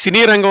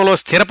సినీ రంగంలో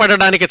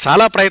స్థిరపడడానికి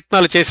చాలా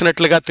ప్రయత్నాలు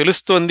చేసినట్లుగా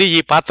తెలుస్తోంది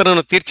ఈ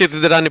పాత్రను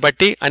తీర్చిదిద్దడాన్ని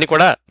బట్టి అని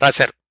కూడా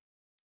రాశారు.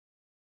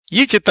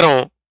 ఈ చిత్రం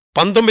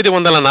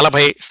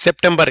 1940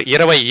 సెప్టెంబర్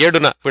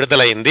 27న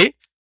విడుదలైంది.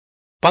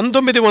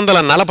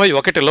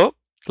 1941లో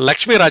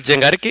లక్ష్మీరాజ్యం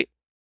గారికి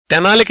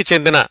తెనాలికి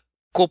చెందిన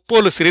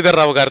కొప్పోలు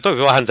శ్రీధర్రావు గారితో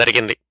వివాహం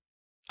జరిగింది.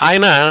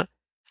 ఆయన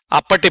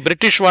అప్పటి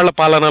బ్రిటిష్ వాళ్ల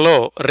పాలనలో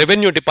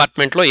రెవెన్యూ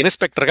డిపార్ట్మెంట్లో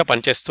ఇన్స్పెక్టర్గా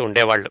పనిచేస్తూ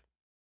ఉండేవాళ్లు.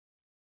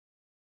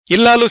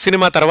 ఇల్లాలు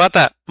సినిమా తర్వాత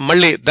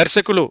మళ్లీ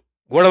దర్శకులు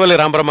గూడవల్లి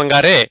రామబ్రహ్మం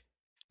గారే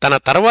తన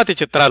తర్వాతి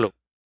చిత్రాలు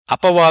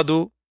అపవాదు,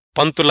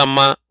 పంతులమ్మ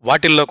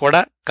వాటిల్లో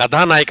కూడా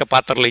కథానాయక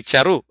పాత్రలు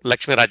ఇచ్చారు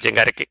లక్ష్మీరాజ్యం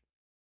గారికి.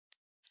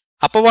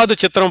 అపవాదు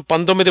చిత్రం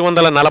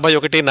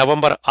 1941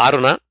 నవంబర్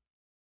 6న,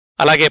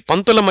 అలాగే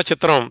పంతులమ్మ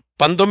చిత్రం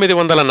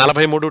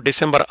 1943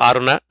 డిసెంబర్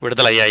 6న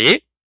విడుదలయ్యాయి.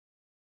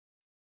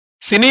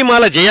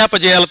 సినిమాల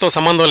జయాపజయాలతో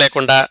సంబంధం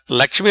లేకుండా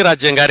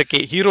లక్ష్మీరాజ్యం గారికి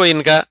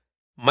హీరోయిన్గా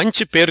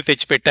మంచి పేరు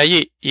తెచ్చిపెట్టాయి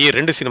ఈ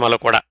 2 సినిమాలు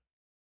కూడా.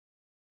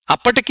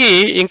 అప్పటికీ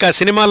ఇంకా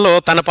సినిమాల్లో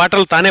తన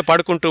పాటలు తానే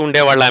పాడుకుంటూ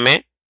ఉండేవాళ్లామే.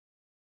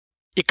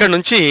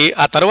 ఇక్కడ్నుంచి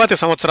ఆ తరువాతి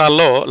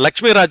సంవత్సరాల్లో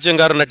లక్ష్మీరాజ్యం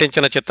గారు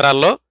నటించిన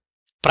చిత్రాల్లో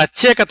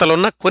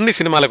ప్రత్యేకతలున్న కొన్ని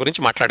సినిమాల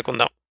గురించి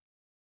మాట్లాడుకుందాం.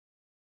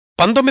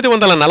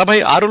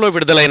 1946లో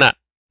విడుదలైన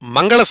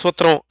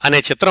మంగళసూత్రం అనే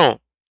చిత్రం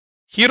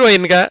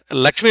హీరోయిన్గా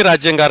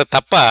లక్ష్మీరాజ్యం గారు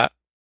తప్ప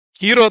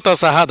హీరోతో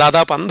సహా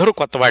దాదాపు అందరూ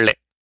కొత్తవాళ్లే.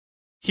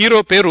 హీరో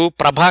పేరు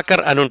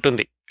ప్రభాకర్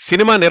అనుంటుంది.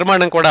 సినిమా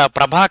నిర్మాణం కూడా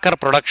ప్రభాకర్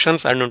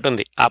ప్రొడక్షన్స్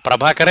అనుంటుంది. ఆ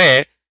ప్రభాకరే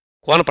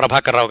కోన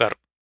ప్రభాకర్రావు గారు.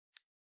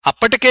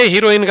 అప్పటికే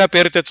హీరోయిన్గా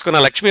పేరు తెచ్చుకున్న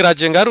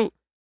లక్ష్మీరాజ్యం గారు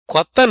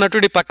కొత్త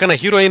నటుడి పక్కన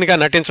హీరోయిన్గా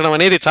నటించడం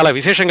అనేది చాలా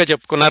విశేషంగా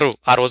చెప్పుకున్నారు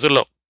ఆ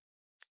రోజుల్లో.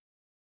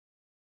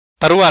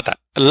 తరువాత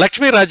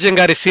లక్ష్మీరాజ్యం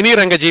గారి సినీ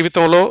రంగ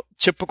జీవితంలో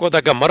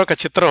చెప్పుకోదగ్గ మరొక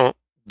చిత్రం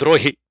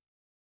ద్రోహి.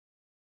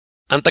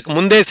 అంతకు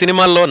ముందే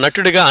సినిమాల్లో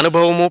నటుడిగా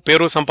అనుభవమూ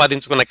పేరు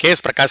సంపాదించుకున్న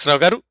కెఎస్ ప్రకాశ్రావు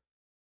గారు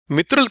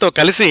మిత్రులతో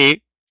కలిసి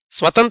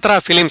స్వతంత్ర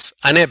ఫిలిమ్స్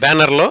అనే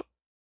బ్యానర్లో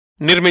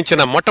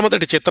నిర్మించిన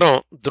మొట్టమొదటి చిత్రం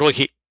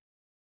ద్రోహి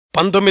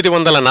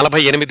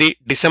 1948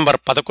 డిసెంబర్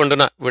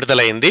 11న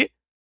విడుదలైంది.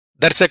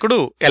 దర్శకుడు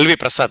ఎల్వి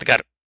ప్రసాద్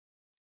గారు.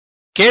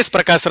 కెఎస్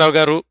ప్రకాశ్రావు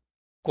గారు,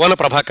 కోన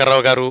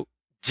ప్రభాకర్రావు గారు,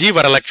 జి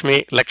వరలక్ష్మి,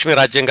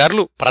 లక్ష్మీరాజ్యం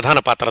గారు ప్రధాన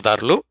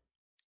పాత్రధారులు.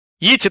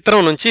 ఈ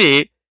చిత్రం నుంచి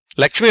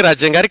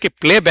లక్ష్మీరాజ్యం గారికి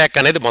ప్లేబ్యాక్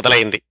అనేది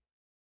మొదలైంది.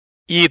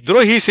 ఈ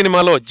ద్రోహి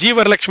సినిమాలో జి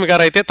వరలక్ష్మి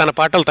గారైతే తన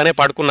పాటలు తనే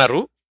పాడుకున్నారు.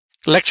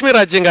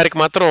 లక్ష్మీరాజ్యం గారికి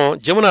మాత్రం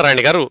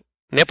జమునారాణి గారు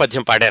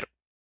నేపథ్యం పాడారు.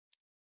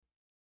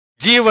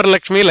 జి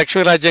వరలక్ష్మి,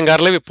 లక్ష్మీరాజ్యం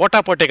గారులవి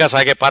పోటాపోటీగా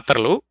సాగే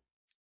పాత్రలు.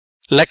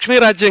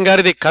 లక్ష్మీరాజ్యం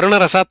గారిది కరుణ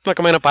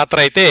రసాత్మకమైన పాత్ర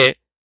అయితే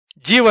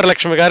జి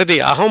వరలక్ష్మి గారిది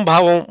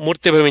అహంభావం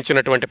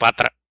మూర్తిభవించినటువంటి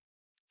పాత్ర.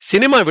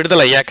 సినిమా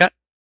విడుదలయ్యాక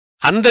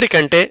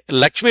అందరికంటే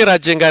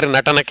లక్ష్మీరాజ్యం గారి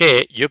నటనకే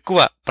ఎక్కువ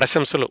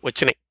ప్రశంసలు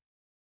వచ్చినాయి.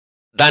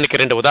 దానికి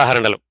 2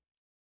 ఉదాహరణలు.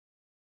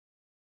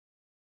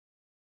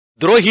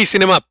 ద్రోహి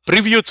సినిమా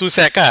ప్రివ్యూ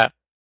చూశాక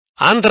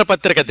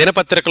ఆంధ్రపత్రిక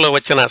దినపత్రికలో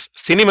వచ్చిన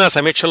సినిమా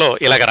సమీక్షలో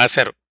ఇలాగ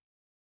రాశారు: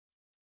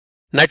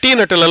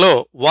 నటీనటులలో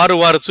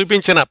వారు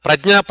చూపించిన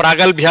ప్రజ్ఞా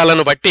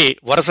ప్రాగల్భ్యాలను బట్టి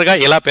వరుసగా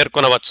ఇలా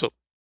పేర్కొనవచ్చు: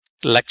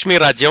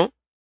 లక్ష్మీరాజ్యం,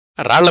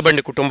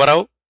 రాళ్లబండి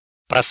కుటుంబరావు,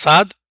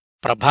 ప్రసాద్,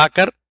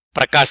 ప్రభాకర్,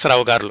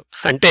 ప్రకాశరావు గారులు.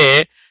 అంటే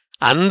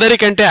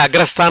అందరికంటే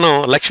అగ్రస్థానం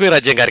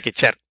లక్ష్మీరాజ్యం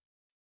గారికిచ్చారు.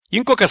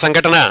 ఇంకొక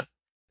సంఘటన,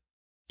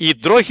 ఈ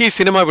ద్రోహి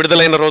సినిమా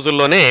విడుదలైన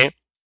రోజుల్లోనే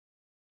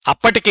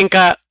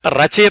అప్పటికింకా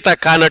రచయిత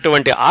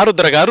కానటువంటి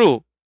ఆరుద్ర గారు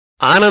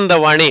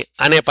ఆనందవాణి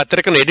అనే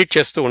పత్రికను ఎడిట్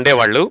చేస్తూ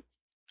ఉండేవాళ్లు.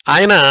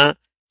 ఆయన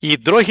ఈ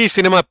ద్రోహి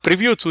సినిమా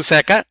ప్రివ్యూ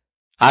చూశాక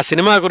ఆ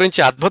సినిమా గురించి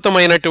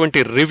అద్భుతమైనటువంటి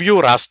రివ్యూ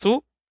రాస్తూ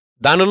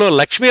దానిలో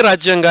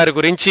లక్ష్మీరాజ్యం గారి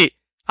గురించి,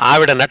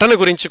 ఆవిడ నటన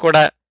గురించి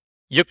కూడా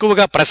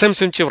ఎక్కువగా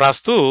ప్రశంసించి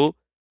వ్రాస్తూ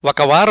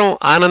ఒక వారం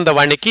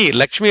ఆనందవాణికి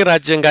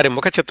లక్ష్మీరాజ్యం గారి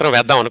ముఖచిత్రం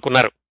వేద్దాం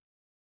అనుకున్నారు.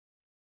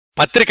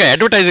 పత్రిక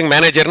అడ్వర్టైజింగ్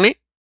మేనేజర్ని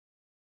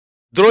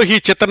ద్రోహి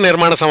చిత్ర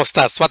నిర్మాణ సంస్థ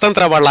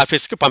స్వతంత్ర వాళ్ళ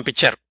ఆఫీస్కి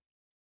పంపించారు.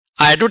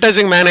 ఆ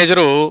అడ్వర్టైజింగ్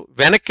మేనేజరు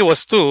వెనక్కి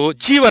వస్తూ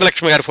జి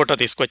వరలక్ష్మి గారి ఫోటో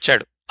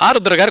తీసుకొచ్చాడు.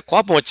 ఆరుద్ర గారి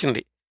కోపం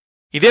వచ్చింది.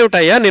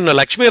 ఇదేమిటయ్యా, నిన్ను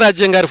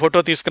లక్ష్మీరాజ్యం గారి ఫోటో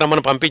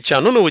తీసుకురమ్మని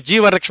పంపించాను, నువ్వు జి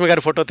వరలక్ష్మి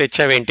గారి ఫోటో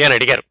తెచ్చావేంటి అని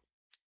అడిగారు.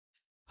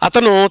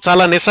 అతను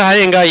చాలా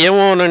నిస్సహాయంగా,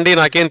 ఏమోనండి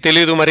నాకేం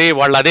తెలీదు, మరి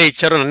వాళ్ళు అదే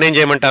ఇచ్చారు, నన్నేం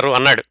చేయమంటారు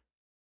అన్నాడు.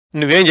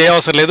 నువ్వేం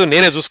చేయవసరం లేదు,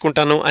 నేనే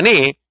చూసుకుంటాను అని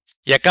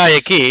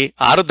ఎకాఎకి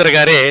ఆరుద్ర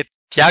గారే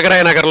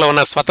త్యాగరాయ నగర్లో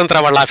ఉన్న స్వతంత్ర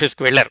వాళ్ళ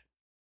ఆఫీస్కి వెళ్లారు.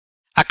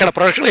 అక్కడ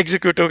ప్రొడక్షన్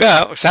ఎగ్జిక్యూటివ్గా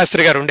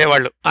శాస్త్రి గారు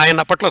ఉండేవాళ్లు.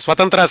 ఆయన అప్పట్లో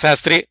స్వతంత్ర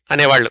శాస్త్రి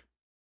అనేవాళ్లు.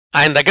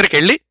 ఆయన దగ్గరికి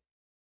వెళ్ళి,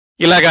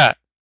 ఇలాగా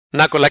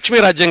నాకు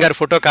లక్ష్మీరాజ్యం గారి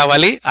ఫోటో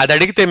కావాలి, అది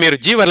అడిగితే మీరు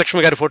జి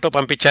వరలక్ష్మి గారి ఫోటో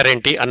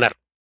పంపించారేంటి అన్నారు.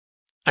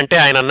 అంటే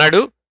ఆయన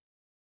అన్నాడు,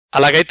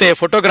 అలాగైతే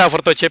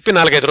ఫోటోగ్రాఫర్తో చెప్పి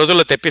 4-5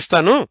 రోజుల్లో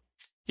తెప్పిస్తాను,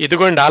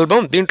 ఇదిగోండి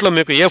ఆల్బం, దీంట్లో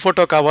మీకు ఏ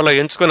ఫోటో కావాలో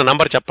ఎంచుకుని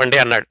నంబర్ చెప్పండి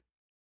అన్నాడు.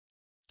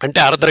 అంటే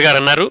ఆరుద్ర గారు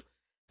అన్నారు,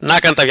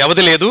 నాకంత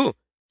వ్యవధి లేదు,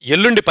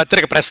 ఎల్లుండి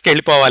పత్రిక ప్రెస్కి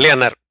వెళ్ళిపోవాలి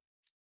అన్నారు.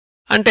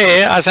 అంటే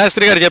ఆ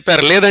శాస్త్రి గారు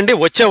చెప్పారు, లేదండి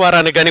వచ్చే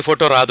వారానికి గాని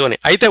ఫోటో రాదు అని.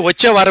 అయితే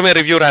వచ్చే వారమే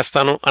రివ్యూ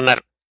రాస్తాను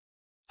అన్నారు.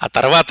 ఆ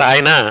తర్వాత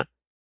ఆయన,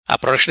 ఆ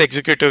ప్రొడక్షన్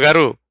ఎగ్జిక్యూటివ్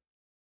గారు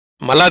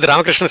మల్లాది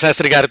రామకృష్ణ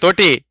శాస్త్రి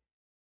గారితోటి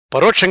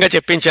పరోక్షంగా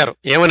చెప్పించారు.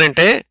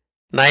 ఏమనంటే,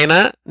 నాయనా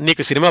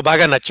నీకు సినిమా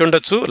బాగా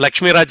నచ్చుండొచ్చు,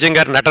 లక్ష్మీరాజ్యం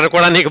గారి నటన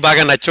కూడా నీకు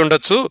బాగా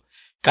నచ్చుండొచ్చు,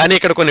 కానీ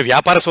ఇక్కడ కొన్ని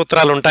వ్యాపార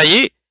సూత్రాలుంటాయి.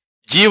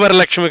 జి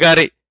వరలక్ష్మి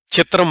గారి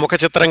చిత్రం ముఖ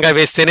చిత్రంగా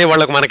వేస్తేనే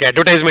వాళ్లకు మనకి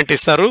అడ్వర్టైజ్మెంట్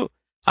ఇస్తారు,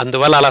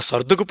 అందువల్ల అలా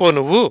సర్దుకుపో,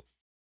 నువ్వు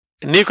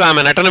నీకు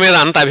ఆమె నటన మీద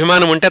అంత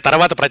అభిమానం ఉంటే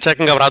తర్వాత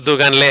ప్రత్యేకంగా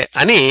వ్రాద్దుగానిలే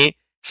అని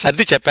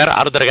సర్ది చెప్పారు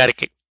ఆరుద్ర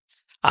గారికి.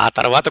 ఆ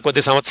తర్వాత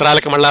కొద్ది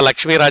సంవత్సరాలకి మళ్ళా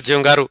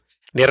లక్ష్మీరాజ్యం గారు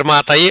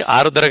నిర్మాత అయి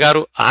ఆరుద్ర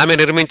గారు ఆమె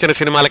నిర్మించిన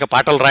సినిమాలకు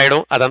పాటలు రాయడం,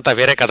 అదంతా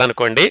వేరే కథ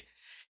అనుకోండి.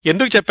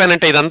 ఎందుకు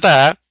చెప్పానంటే, ఇదంతా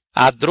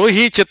ఆ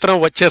ద్రోహి చిత్రం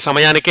వచ్చే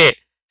సమయానికే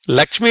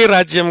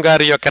లక్ష్మీరాజ్యం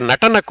గారి యొక్క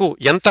నటనకు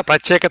ఎంత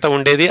ప్రత్యేకత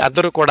ఉండేది,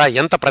 అందరూ కూడా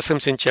ఎంత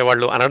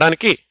ప్రశంసించేవాళ్లు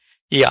అనడానికి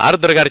ఈ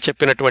ఆరుద్ర గారు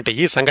చెప్పినటువంటి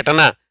ఈ సంఘటన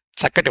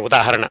చక్కటి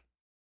ఉదాహరణ.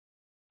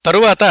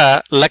 తరువాత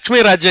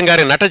లక్ష్మీరాజ్యం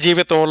గారి నట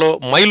జీవితంలో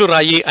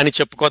మైలురాయి అని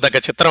చెప్పుకోదగ్గ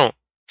చిత్రం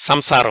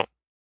సంసారం.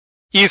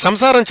 ఈ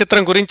సంసారం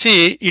చిత్రం గురించి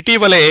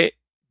ఇటీవలే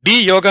డి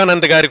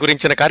యోగానంద్ గారి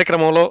గురించిన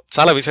కార్యక్రమంలో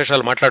చాలా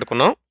విశేషాలు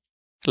మాట్లాడుకున్నాం.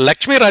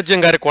 లక్ష్మీరాజ్యం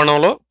గారి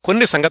కోణంలో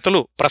కొన్ని సంగతులు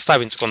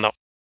ప్రస్తావించుకుందాం.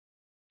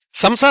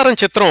 సంసారం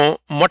చిత్రం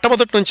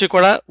మొట్టమొదటి నుంచి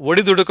కూడా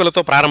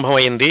ఒడిదుడుకులతో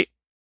ప్రారంభమైంది.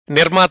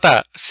 నిర్మాత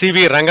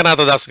సివి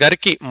రంగనాథదాస్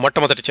గారికి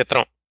మొట్టమొదటి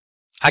చిత్రం,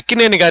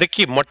 అక్కినేని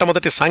గారికి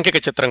మొట్టమొదటి సాంఘిక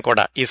చిత్రం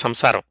కూడా ఈ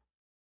సంసారం.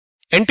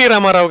 ఎన్టీ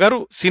రామారావు గారు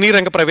సినీ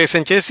రంగ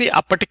ప్రవేశం చేసి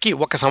అప్పటికి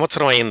 1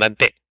 సంవత్సరం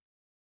అయిందంతే.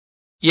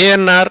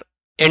 ఏఎన్ఆర్,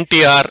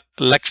 ఎన్టీఆర్,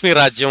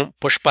 లక్ష్మీరాజ్యం,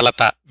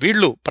 పుష్పలత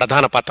వీళ్లు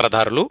ప్రధాన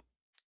పాత్రధారులు.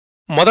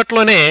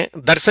 మొదట్లోనే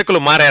దర్శకులు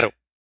మారారు.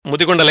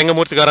 ముదిగొండ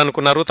లింగమూర్తి గారు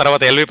అనుకున్నారు,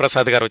 తర్వాత ఎల్వి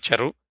ప్రసాద్ గారు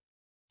వచ్చారు.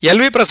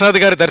 ఎల్వి ప్రసాద్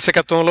గారి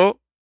దర్శకత్వంలో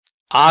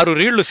 6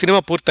 రీళ్లు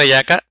సినిమా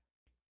పూర్తయ్యాక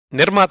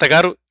నిర్మాత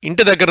గారు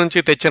ఇంటి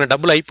దగ్గరుంచి తెచ్చిన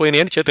డబ్బులు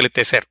అయిపోయినాయని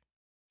చేతులెత్తేశారు.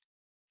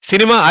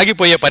 సినిమా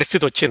ఆగిపోయే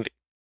పరిస్థితి వచ్చింది.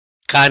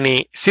 కానీ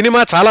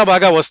సినిమా చాలా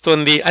బాగా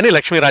వస్తోంది అని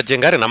లక్ష్మీరాజ్యం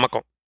గారి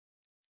నమ్మకం.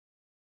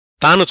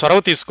 తాను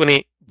చొరవ తీసుకుని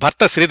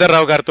భర్త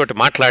శ్రీధర్రావు గారితోటి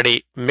మాట్లాడి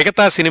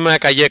మిగతా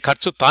సినిమాకి అయ్యే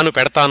ఖర్చు తాను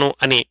పెడతాను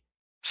అని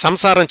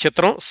సంసారం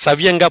చిత్రం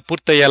సవ్యంగా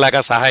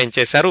పూర్తయ్యేలాగా సహాయం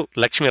చేశారు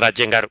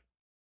లక్ష్మీరాజ్యం గారు.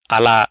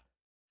 అలా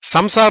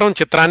సంసారం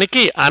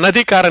చిత్రానికి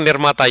అనధికార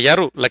నిర్మాత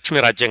అయ్యారు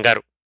లక్ష్మీరాజ్యం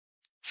గారు.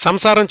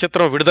 సంసారం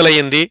చిత్రం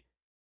విడుదలయ్యింది,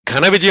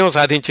 ఘన విజయం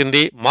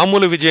సాధించింది.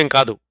 మామూలు విజయం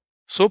కాదు,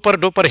 సూపర్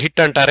డూపర్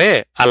హిట్ అంటారే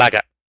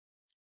అలాగా.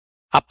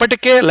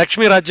 అప్పటికే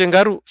లక్ష్మీరాజ్యం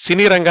గారు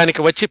సినీ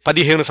రంగానికి వచ్చి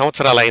 15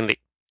 సంవత్సరాలైంది.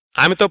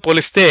 ఆమెతో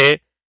పోలిస్తే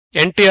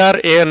ఎన్టీఆర్,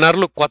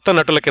 ఏఎన్ఆర్లు కొత్త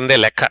నటుల కిందే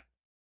లెక్క.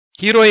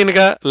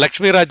 హీరోయిన్గా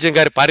లక్ష్మీరాజ్యం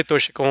గారి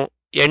పారితోషికం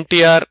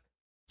ఎన్టీఆర్,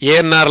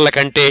 ఏఎన్ఆర్ల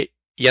కంటే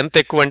ఎంత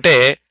ఎక్కువంటే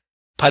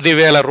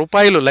 10,000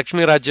 రూపాయలు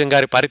లక్ష్మీరాజ్యం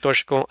గారి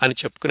పారితోషికం అని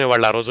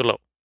చెప్పుకునేవాళ్ళు ఆ రోజుల్లో.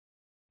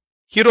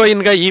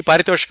 హీరోయిన్గా ఈ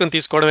పారితోషికం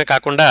తీసుకోవడమే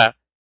కాకుండా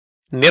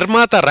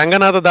నిర్మాత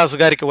రంగనాథదాసు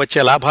గారికి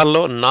వచ్చే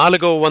లాభాల్లో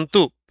 4వ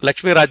వంతు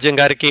లక్ష్మీరాజ్యం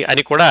గారికి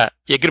అని కూడా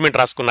అగ్రిమెంట్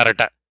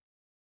రాసుకున్నారట.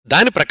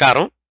 దాని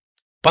ప్రకారం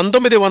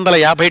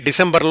 1950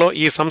 డిసెంబర్లో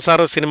ఈ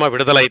సంసారం సినిమా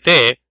విడుదలైతే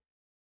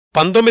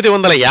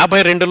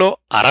 1952లో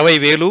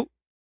 60,000,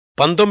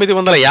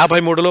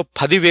 1953లో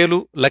 10,000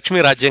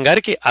 లక్ష్మీరాజ్యం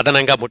గారికి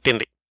అదనంగా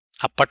ముట్టింది.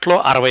 అప్పట్లో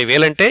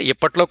 60,000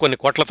 ఇప్పట్లో కొన్ని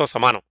కోట్లతో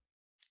సమానం.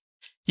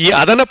 ఈ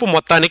అదనపు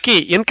మొత్తానికి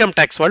ఇన్కమ్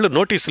ట్యాక్స్ వాళ్లు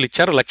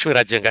నోటీసులిచ్చారు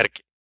లక్ష్మీరాజ్యం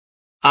గారికి.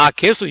 ఆ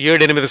కేసు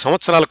 7-8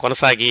 సంవత్సరాలు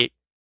కొనసాగి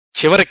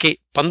చివరికి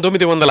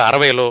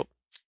 1960లో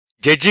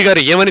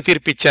జడ్జిగారు ఏమని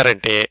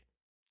తీర్పిచ్చారంటే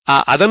ఆ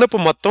అదనపు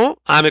మొత్తం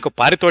ఆమెకు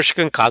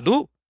పారితోషికం కాదు,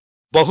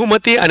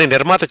 బహుమతి అని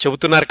నిర్మాత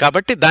చెబుతున్నారు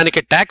కాబట్టి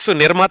దానికి ట్యాక్స్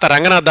నిర్మాత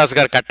రంగనాథదాస్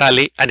గారు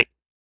కట్టాలి అని.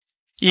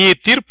 ఈ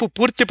తీర్పు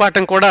పూర్తి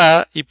పాఠం కూడా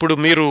ఇప్పుడు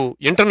మీరు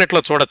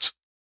ఇంటర్నెట్లో చూడొచ్చు.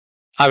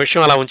 ఆ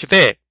విషయం అలా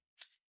ఉంచితే,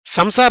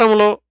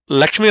 సంసారంలో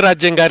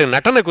లక్ష్మీరాజ్యం గారి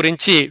నటన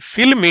గురించి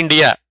ఫిల్మ్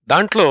ఇండియా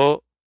దాంట్లో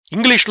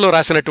ఇంగ్లీష్లో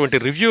రాసినటువంటి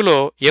రివ్యూలో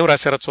ఏం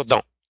రాశారో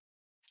చూద్దాం.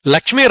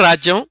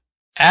 Lakshmirajyam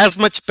as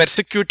much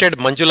persecuted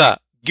Manjula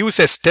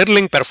gives a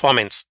sterling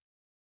performance.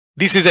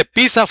 This is a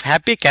piece of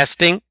happy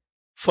casting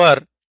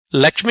for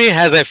Lakshmi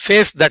has a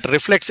face that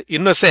reflects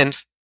innocence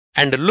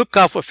and look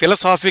of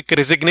philosophic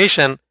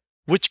resignation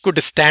which could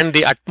stand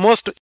the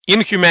utmost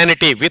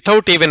inhumanity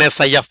without even a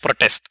sigh of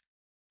protest.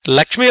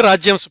 Lakshmi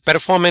Rajyam's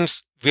performance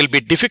will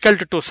be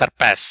difficult to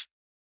surpass.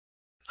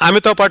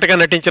 ఆమెతో పాటుగా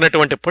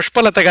నటించినటువంటి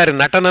పుష్పలత గారి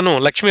నటనను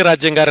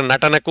లక్ష్మీరాజ్యం గారి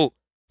నటనకు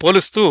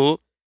పోలుస్తూ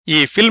ఈ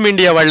film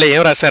India వాళ్లే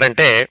ఏం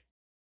రాశారంటే,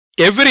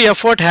 every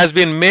effort has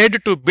been made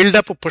to build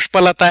up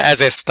Pushpalatha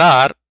as a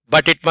star,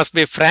 but it must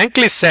be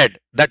frankly said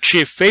that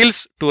she fails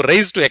to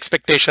raise to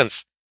expectations.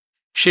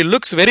 She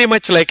looks very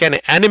much like an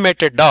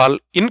animated doll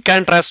in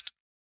contrast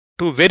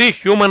to very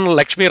human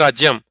Lakshmi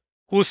Rajyam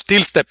who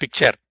steals the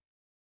picture.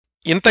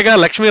 ఇంతగా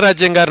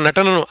లక్ష్మీరాజ్యం గారి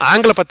నటనను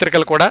ఆంగ్ల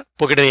పత్రికలు కూడా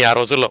పొగిడినాయి ఆ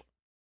రోజుల్లో.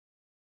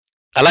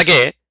 అలాగే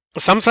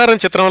సంసారం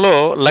చిత్రంలో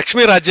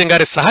లక్ష్మీరాజ్యం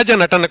గారి సహజ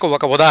నటనకు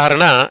ఒక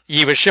ఉదాహరణ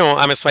ఈ విషయం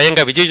ఆమె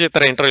స్వయంగా విజయ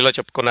చిత్ర ఇంటర్వ్యూలో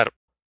చెప్పుకున్నారు.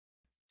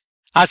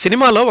 ఆ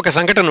సినిమాలో ఒక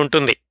సంఘటన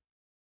ఉంటుంది.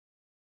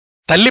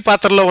 తల్లి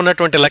పాత్రలో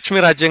ఉన్నటువంటి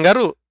లక్ష్మీరాజ్యం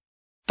గారు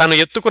తను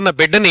ఎత్తుకున్న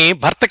బిడ్డని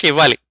భర్తకి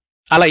ఇవ్వాలి.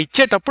 అలా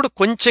ఇచ్చేటప్పుడు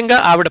కొంచెంగా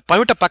ఆవిడ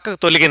పమిట పక్కకు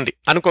తొలగింది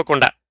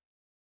అనుకోకుండా.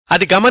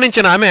 అది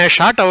గమనించిన ఆమె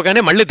షాట్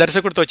అవగానే మళ్లీ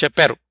దర్శకుడితో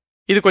చెప్పారు,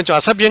 ఇది కొంచెం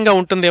అసభ్యంగా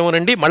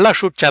ఉంటుందేమోనండి, మళ్ళా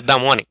షూట్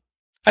చేద్దాము అని.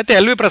 అయితే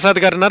ఎల్వి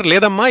ప్రసాద్ గారన్నారు,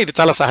 లేదమ్మా ఇది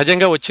చాలా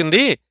సహజంగా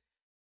వచ్చింది,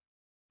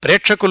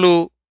 ప్రేక్షకులు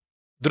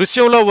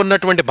దృశ్యంలో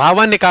ఉన్నటువంటి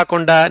భావాన్ని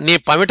కాకుండా నీ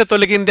పమిట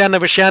తొలగింది అన్న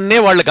విషయాన్నే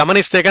వాళ్ళు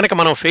గమనిస్తే కనుక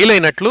మనం ఫెయిల్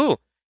అయినట్లు,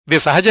 ఇది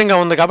సహజంగా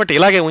ఉంది కాబట్టి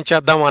ఇలాగే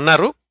ఉంచేద్దాము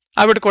అన్నారు.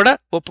 ఆవిడ కూడా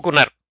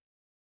ఒప్పుకున్నారు.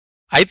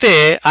 అయితే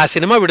ఆ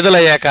సినిమా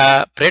విడుదలయ్యాక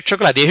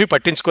ప్రేక్షకులు అదేమీ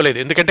పట్టించుకోలేదు.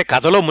 ఎందుకంటే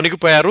కథలో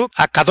మునిగిపోయారు.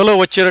 ఆ కథలో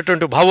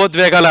వచ్చేటటువంటి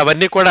భావోద్వేగాలు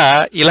అవన్నీ కూడా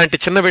ఇలాంటి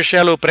చిన్న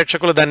విషయాలు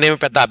ప్రేక్షకులు దాన్నేమి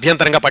పెద్ద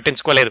అభ్యంతరంగా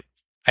పట్టించుకోలేదు.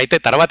 అయితే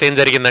తర్వాత ఏం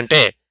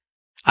జరిగిందంటే,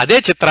 అదే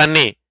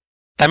చిత్రాన్ని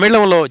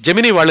తమిళంలో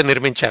జెమినీ వాళ్ళు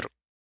నిర్మించారు.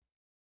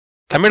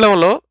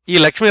 తమిళంలో ఈ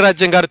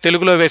లక్ష్మీరాజ్యం గారు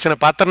తెలుగులో వేసిన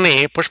పాత్రని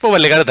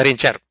పుష్పవల్లి గారు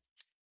ధరించారు.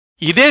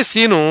 ఇదే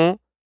సీను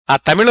ఆ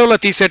తమిళంలో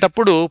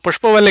తీసేటప్పుడు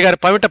పుష్పవల్లి గారి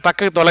పమిట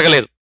పక్కకు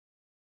తొలగలేదు.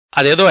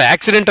 అదేదో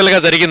యాక్సిడెంటల్గా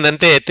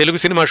జరిగిందంతే తెలుగు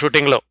సినిమా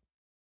షూటింగ్లో.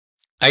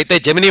 అయితే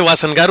జెమినీ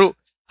వాసన్ గారు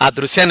ఆ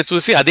దృశ్యాన్ని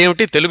చూసి,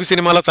 అదేమిటి తెలుగు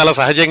సినిమాలో చాలా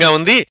సహజంగా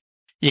ఉంది,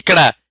 ఇక్కడ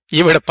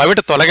ఈవిడ పవిట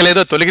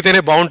తొలగలేదో,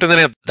 తొలగితేనే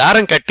బాగుంటుందనే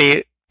దారం కట్టి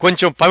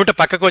కొంచెం పవిట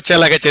పక్కకు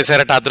వచ్చేలాగా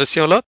చేశారట ఆ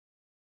దృశ్యంలో.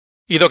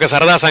 ఇదొక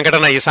సరదా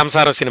సంఘటన ఈ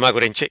సంసారం సినిమా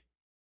గురించి.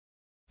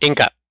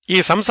 ఇంకా ఈ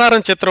సంసారం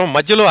చిత్రం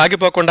మధ్యలో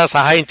ఆగిపోకుండా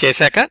సహాయం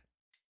చేశాక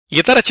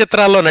ఇతర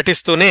చిత్రాల్లో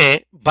నటిస్తూనే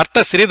భర్త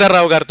శ్రీధర్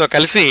రావు గారితో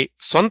కలిసి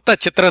సొంత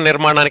చిత్ర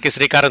నిర్మాణానికి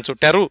శ్రీకారం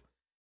చుట్టారు.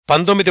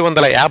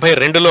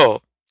 1952లో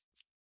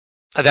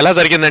అదెలా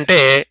జరిగిందంటే,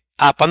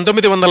 ఆ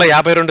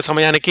 1952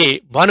 సమయానికి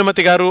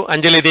భానుమతి గారు,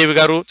 అంజలీదేవి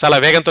గారు చాలా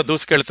వేగంతో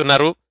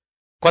దూసుకెళ్తున్నారు.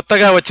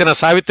 కొత్తగా వచ్చిన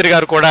సావిత్రి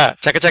గారు కూడా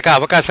చకచక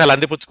అవకాశాలు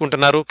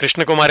అందిపుచ్చుకుంటున్నారు.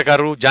 కృష్ణకుమారి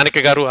గారు,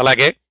 జానకి గారు.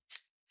 అలాగే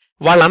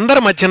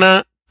వాళ్ళందరి మధ్యన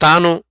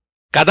తాను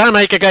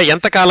కథానాయికగా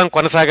ఎంతకాలం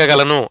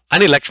కొనసాగగలను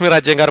అని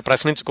లక్ష్మీరాజ్యం గారు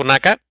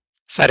ప్రశ్నించుకున్నాక,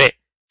 సరే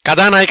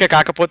కథానాయిక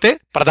కాకపోతే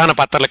ప్రధాన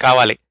పాత్రలు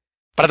కావాలి,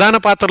 ప్రధాన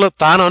పాత్రలో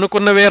తాను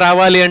అనుకున్నవే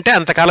రావాలి అంటే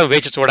అంతకాలం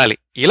వేచి చూడాలి.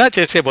 ఇలా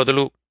చేసే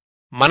బదులు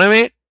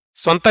మనమే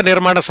సొంత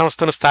నిర్మాణ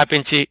సంస్థను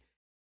స్థాపించి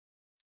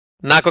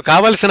నాకు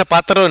కావలసిన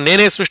పాత్రలో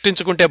నేనే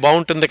సృష్టించుకుంటే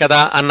బావుంటుంది కదా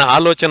అన్న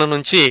ఆలోచన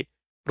నుంచి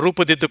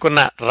రూపుదిద్దుకున్న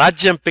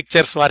రాజ్యం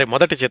పిక్చర్స్ వారి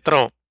మొదటి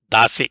చిత్రం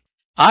దాసి.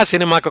 ఆ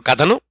సినిమాకు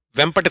కథను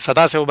వెంపటి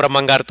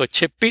సదాశివబ్రహ్మం గారితో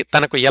చెప్పి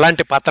తనకు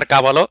ఎలాంటి పాత్ర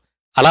కావాలో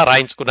అలా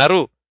రాయించుకున్నారు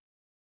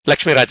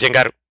లక్ష్మీరాజ్యం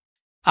గారు.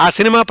 ఆ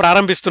సినిమా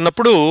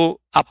ప్రారంభిస్తున్నప్పుడు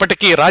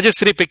అప్పటికి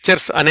రాజశ్రీ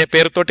పిక్చర్స్ అనే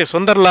పేరుతోటి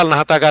సుందర్లాల్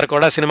నహతా గారు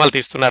కూడా సినిమాలు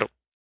తీస్తున్నారు.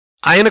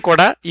 ఆయన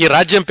కూడా ఈ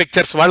రాజ్యం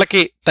పిక్చర్స్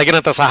వాళ్లకి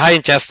తగినంత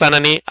సహాయం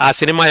చేస్తానని, ఆ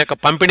సినిమా యొక్క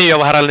పంపిణీ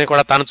వ్యవహారాలని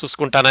కూడా తాను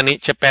చూసుకుంటానని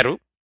చెప్పారు.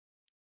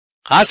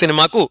 ఆ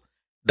సినిమాకు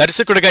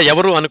దర్శకుడిగా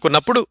ఎవరు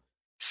అనుకున్నప్పుడు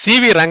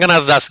సివి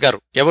రంగనాథదాస్ గారు,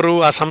 ఎవరు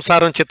ఆ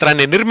సంసారం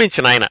చిత్రాన్ని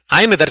నిర్మించిన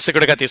ఆయన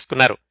దర్శకుడిగా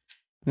తీసుకున్నారు.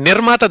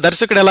 నిర్మాత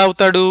దర్శకుడెలా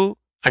అవుతాడు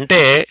అంటే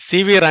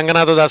సివి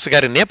రంగనాథదాస్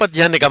గారి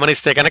నేపథ్యాన్ని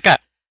గమనిస్తే గనక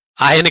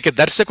ఆయనకి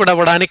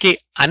దర్శకుడవ్వడానికి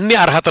అన్ని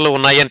అర్హతలు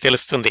ఉన్నాయని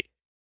తెలుస్తుంది.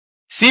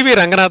 సివి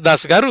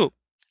రంగనాథదాస్ గారు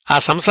ఆ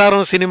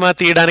సంసారం సినిమా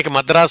తీయడానికి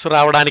మద్రాసు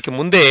రావడానికి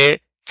ముందే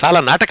చాలా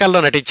నాటకాల్లో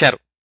నటించారు.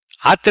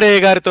 ఆత్రేయ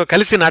గారితో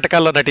కలిసి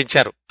నాటకాల్లో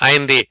నటించారు.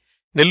 ఆయనది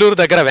నెల్లూరు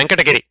దగ్గర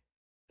వెంకటగిరి.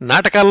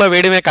 నాటకాల్లో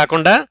వేయడమే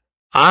కాకుండా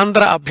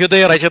ఆంధ్ర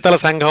అభ్యుదయ రచయితల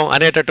సంఘం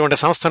అనేటటువంటి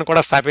సంస్థను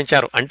కూడా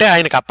స్థాపించారు. అంటే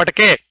ఆయనకు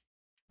అప్పటికే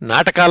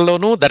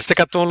నాటకాల్లోనూ,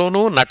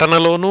 దర్శకత్వంలోనూ,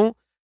 నటనలోనూ,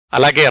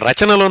 అలాగే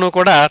రచనలోనూ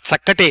కూడా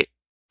చక్కటి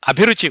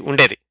అభిరుచి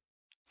ఉండేది.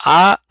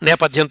 ఆ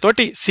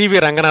నేపథ్యంతోటి సివి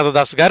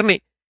రంగనాథదాస్ గారిని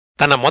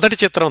తన మొదటి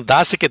చిత్రం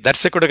దాసికి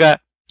దర్శకుడిగా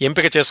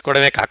ఎంపిక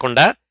చేసుకోవడమే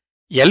కాకుండా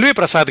ఎల్వి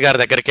ప్రసాద్ గారి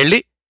దగ్గరికెళ్ళి,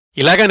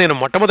 ఇలాగా నేను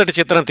మొట్టమొదటి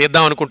చిత్రం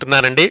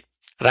తీద్దామనుకుంటున్నానండి,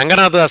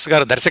 రంగనాథదాస్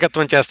గారు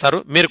దర్శకత్వం చేస్తారు,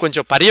 మీరు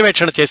కొంచెం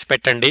పర్యవేక్షణ చేసి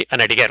పెట్టండి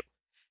అని అడిగారు.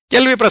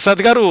 ఎల్వి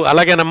ప్రసాద్ గారు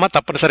అలాగేనమ్మా,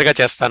 తప్పనిసరిగా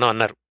చేస్తాను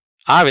అన్నారు.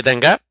 ఆ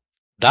విధంగా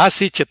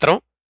దాసి చిత్రం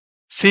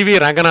సివి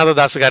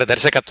రంగనాథదాస్ గారి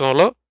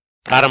దర్శకత్వంలో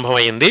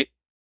ప్రారంభమైంది.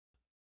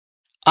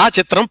 ఆ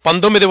చిత్రం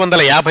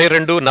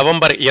 1952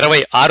 నవంబర్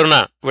 26న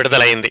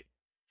విడుదలైంది.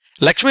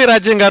 లక్ష్మీ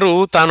రాజ్యం గారు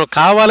తాను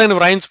కావాలని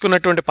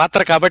వ్రాయించుకున్నటువంటి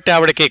పాత్ర కాబట్టి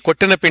ఆవిడకి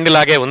కొట్టిన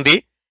పిండిలాగే ఉంది.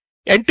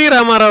 ఎన్టీ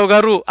రామారావు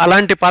గారు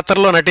అలాంటి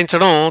పాత్రలో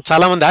నటించడం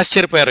చాలామంది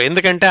ఆశ్చర్యపోయారు.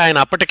 ఎందుకంటే ఆయన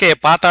అప్పటికే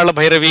పాతాళ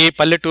భైరవి,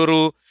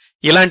 పల్లెటూరు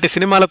ఇలాంటి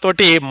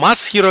సినిమాలతోటి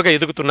మాస్ హీరోగా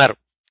ఎదుగుతున్నారు.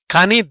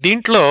 కానీ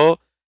దీంట్లో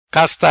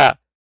కాస్త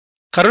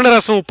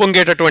కరుణరసం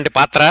ఉప్పొంగేటటువంటి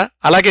పాత్ర,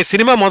 అలాగే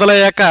సినిమా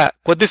మొదలయ్యాక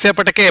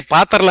కొద్దిసేపటికే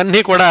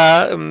పాత్రలన్నీ కూడా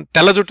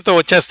తెల్ల జుట్టుతో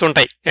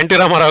వచ్చేస్తుంటాయి. ఎన్టీ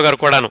రామారావు గారు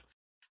కూడాను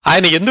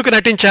ఆయన ఎందుకు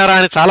నటించారా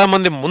అని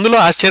చాలామంది ముందులో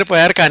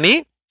ఆశ్చర్యపోయారు. కానీ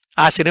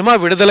ఆ సినిమా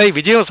విడుదలై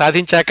విజయం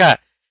సాధించాక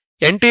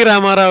ఎన్టీ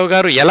రామారావు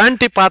గారు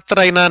ఎలాంటి పాత్ర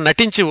అయినా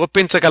నటించి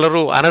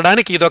ఒప్పించగలరు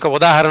అనడానికి ఇదొక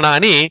ఉదాహరణ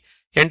అని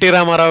ఎన్టీ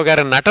రామారావు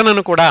గారి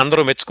నటనను కూడా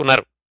అందరూ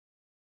మెచ్చుకున్నారు.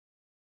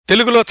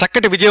 తెలుగులో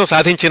చక్కటి విజయం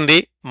సాధించింది.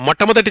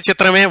 మొట్టమొదటి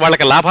చిత్రమే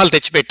వాళ్ళకి లాభాలు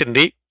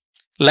తెచ్చిపెట్టింది.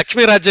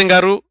 లక్ష్మీ రాజ్యం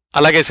గారు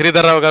అలాగే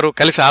శ్రీధర్రావు గారు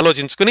కలిసి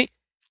ఆలోచించుకుని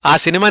ఆ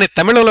సినిమాని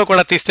తమిళంలో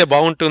కూడా తీస్తే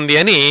బావుంటుంది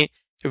అని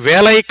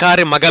వేలై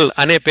కారి మగల్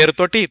అనే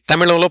పేరుతోటి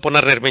తమిళంలో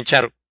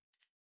పునర్నిర్మించారు.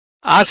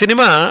 ఆ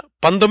సినిమా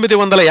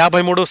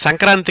 1953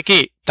 సంక్రాంతికి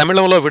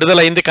తమిళంలో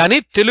విడుదలైంది. కానీ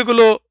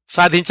తెలుగులో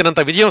సాధించినంత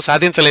విజయం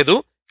సాధించలేదు.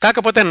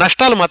 కాకపోతే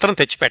నష్టాలు మాత్రం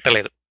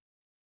తెచ్చిపెట్టలేదు.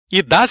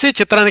 ఈ దాసి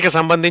చిత్రానికి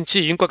సంబంధించి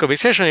ఇంకొక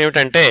విశేషం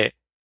ఏమిటంటే,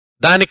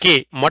 దానికి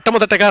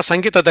మొట్టమొదటగా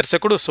సంగీత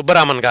దర్శకుడు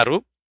సుబ్బరామన్ గారు.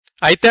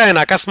 అయితే ఆయన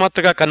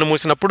అకస్మాత్తుగా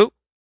కన్నుమూసినప్పుడు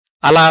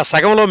అలా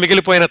సగంలో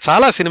మిగిలిపోయిన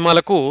చాలా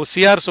సినిమాలకు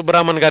సిఆర్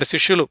సుబ్బరామన్ గారి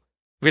శిష్యులు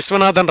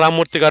విశ్వనాథన్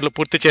రామ్మూర్తి గారు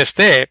పూర్తి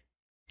చేస్తే,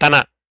 తన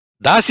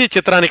దాసి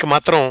చిత్రానికి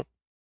మాత్రం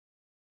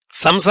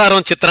సంసారం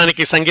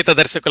చిత్రానికి సంగీత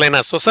దర్శకులైన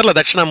సుసర్ల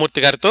దక్షిణామూర్తి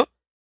గారితో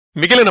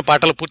మిగిలిన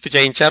పాటలు పూర్తి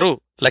చేయించారు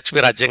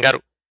లక్ష్మీరాజ్యం గారు.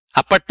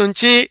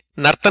 అప్పట్నుంచి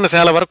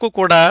నర్తనశాల వరకు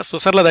కూడా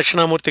సుసర్ల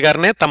దక్షిణామూర్తి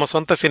గారినే తమ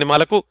సొంత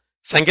సినిమాలకు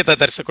సంగీత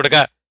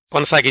దర్శకుడిగా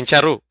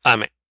కొనసాగించారు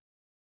ఆమె.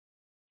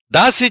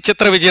 దాసి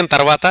చిత్ర విజయం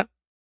తర్వాత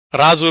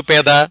రాజు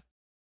పేద,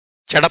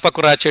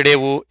 చెడపకురా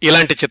చెడేవు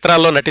ఇలాంటి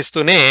చిత్రాల్లో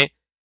నటిస్తూనే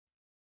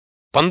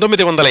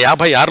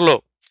 1956లో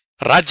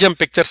రాజ్యం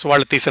పిక్చర్స్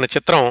వాళ్లు తీసిన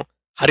చిత్రం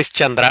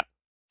హరిశ్చంద్ర.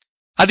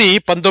 అది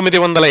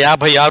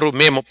 1956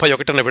 మే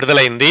 31న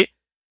విడుదలైంది.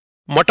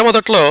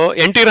 మొట్టమొదట్లో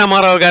ఎన్టీ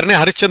రామారావు గారిని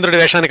హరిశ్చంద్రుడి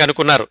వేషానికి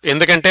అనుకున్నారు.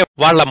 ఎందుకంటే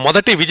వాళ్ల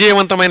మొదటి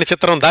విజయవంతమైన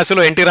చిత్రం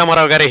దాసిలో ఎన్టీ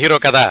రామారావు గారే హీరో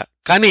కదా.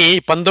 కానీ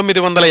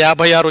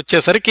 1956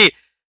 వచ్చేసరికి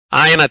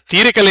ఆయన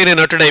తీరికలేని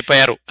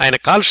నటుడైపోయారు. ఆయన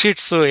call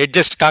sheets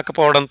adjust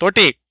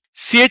కాకపోవడంతోటి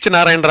CH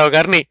Narayana Rao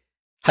గారిని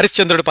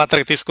హరిశ్చంద్రుడి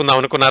పాత్రకు తీసుకుందాం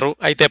అనుకున్నారు.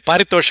 అయితే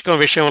పారితోషికం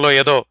విషయంలో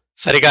ఏదో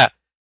సరిగా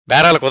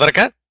బేరాలు కుదరక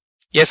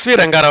ఎస్వి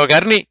రంగారావు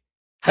గారిని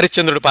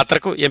హరిశ్చంద్రుడి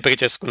పాత్రకు ఎంపిక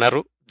చేసుకున్నారు.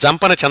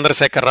 జంపన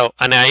చంద్రశేఖరరావు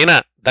అనే ఆయన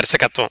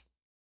దర్శకత్వం.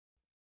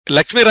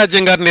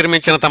 లక్ష్మీరాజ్యం గారు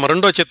నిర్మించిన తమ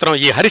రెండో చిత్రం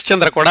ఈ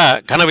హరిశ్చంద్ర కూడా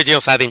ఘన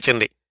విజయం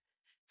సాధించింది.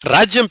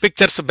 రాజ్యం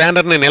పిక్చర్స్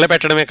బ్యానర్ని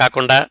నిలబెట్టడమే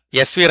కాకుండా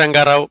ఎస్వి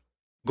రంగారావు,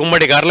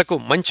 గుమ్మడి గార్లకు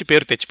మంచి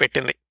పేరు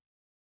తెచ్చిపెట్టింది.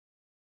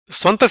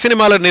 సొంత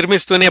సినిమాలు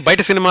నిర్మిస్తూనే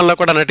బయట సినిమాల్లో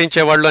కూడా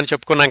నటించేవాళ్లు అని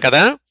చెప్పుకున్నాం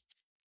కదా.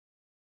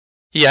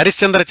 ఈ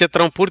హరిశ్చంద్ర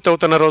చిత్రం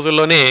పూర్తవుతున్న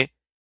రోజుల్లోనే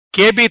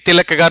కెబి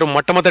తిలక్ గారు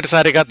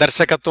మొట్టమొదటిసారిగా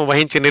దర్శకత్వం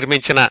వహించి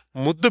నిర్మించిన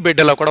ముద్దు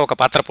బిడ్డలో కూడా ఒక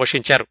పాత్ర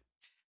పోషించారు.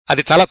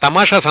 అది చాలా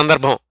తమాషా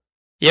సందర్భం.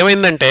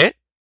 ఏమైందంటే,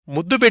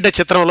 ముద్దుబిడ్డ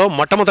చిత్రంలో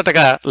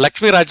మొట్టమొదటగా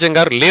లక్ష్మీరాజ్యం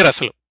గారు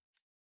లేరసలు.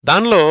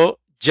 దానిలో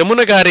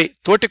జమున గారి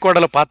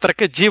తోటికోడల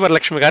పాత్రకి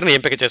జీవరలక్ష్మి గారిని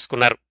ఎంపిక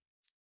చేసుకున్నారు.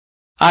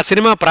 ఆ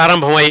సినిమా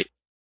ప్రారంభమై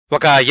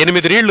ఒక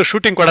 8 రీళ్లు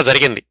షూటింగ్ కూడా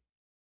జరిగింది.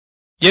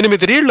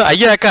 8 రీళ్లు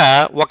అయ్యాక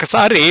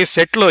ఒకసారి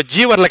సెట్లో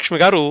జీవరలక్ష్మి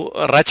గారు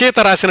రచయిత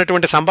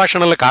రాసినటువంటి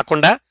సంభాషణలు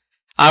కాకుండా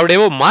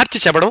ఆవిడేవో మార్చి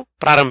చెప్పడం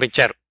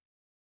ప్రారంభించారు.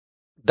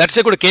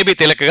 దర్శకుడు కెబి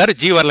తిలక్ గారు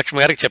జీవరలక్ష్మి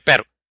గారికి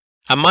చెప్పారు,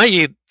 అమ్మా,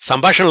 ఈ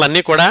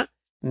సంభాషణలన్నీ కూడా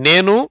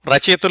నేను,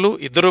 రచయితలు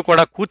ఇద్దరూ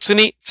కూడా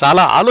కూర్చుని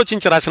చాలా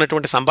ఆలోచించి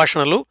రాసినటువంటి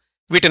సంభాషణలు,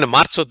 వీటిని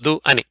మార్చొద్దు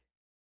అని.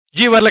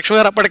 జీవరలక్ష్మి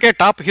గారు అప్పటికే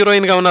టాప్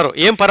హీరోయిన్ గా ఉన్నారు.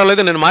 ఏం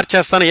పర్వాలేదు, నేను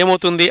మార్చేస్తాను,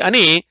 ఏమవుతుంది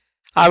అని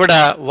ఆవిడ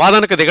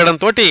వాదనకు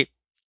దిగడంతోటి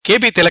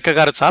కెబి తిలక్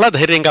గారు చాలా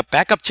ధైర్యంగా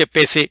ప్యాకప్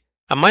చెప్పేసి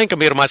అమ్మా ఇంక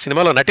మీరు మా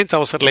సినిమాలో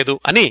నటించవసరం లేదు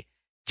అని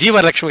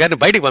జీవరలక్ష్మి గారిని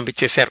బయటికి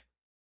పంపించేశారు.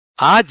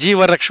 ఆ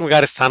జీవరలక్ష్మి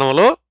గారి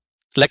స్థానంలో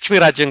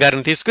లక్ష్మీరాజ్యం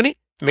గారిని తీసుకుని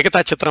మిగతా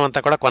చిత్రం అంతా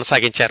కూడా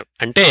కొనసాగించారు.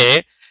 అంటే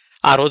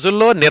ఆ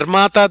రోజుల్లో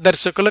నిర్మాత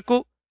దర్శకులకు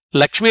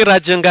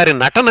లక్ష్మీరాజ్యం గారి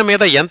నటన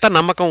మీద ఎంత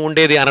నమ్మకం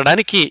ఉండేది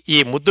అనడానికి ఈ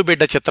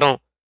ముద్దుబిడ్డ చిత్రం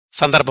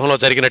సందర్భంలో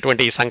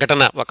జరిగినటువంటి ఈ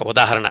సంఘటన ఒక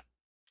ఉదాహరణ.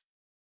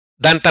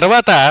 దాని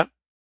తర్వాత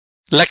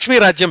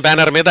లక్ష్మీరాజ్యం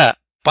బ్యానర్ మీద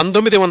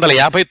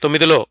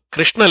 1959లో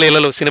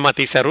కృష్ణలీలలు సినిమా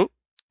తీశారు.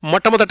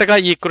 మొట్టమొదటగా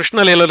ఈ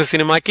కృష్ణలీలలు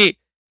సినిమాకి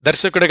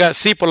దర్శకుడిగా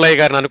సి. పుల్లయ్య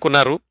గారిని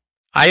అనుకున్నారు.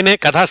 ఆయనే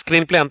కథా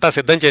స్క్రీన్ ప్లే అంతా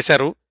సిద్ధం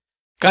చేశారు.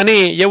 కానీ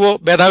ఏవో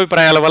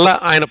భేదాభిప్రాయాల వల్ల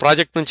ఆయన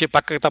ప్రాజెక్టు నుంచి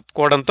పక్కకు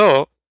తప్పుకోవడంతో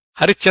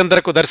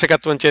హరిశ్చంద్రకు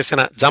దర్శకత్వం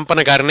చేసిన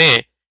జంపన గారినే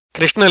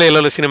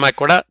కృష్ణలీలలు సినిమాకి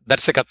కూడా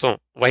దర్శకత్వం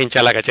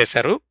వహించేలాగా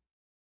చేశారు.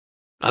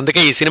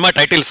 అందుకే ఈ సినిమా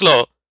టైటిల్స్లో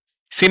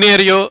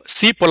సినేరియో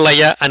సి.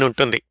 పుల్లయ్య అని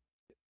ఉంటుంది.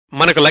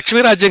 మనకు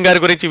లక్ష్మీరాజ్యం గారి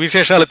గురించి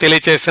విశేషాలు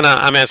తెలియచేసిన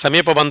ఆమె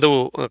సమీప బంధువు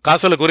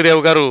కాసుల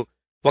గురుదేవ్ గారు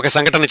ఒక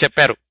సంఘటన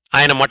చెప్పారు.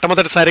 ఆయన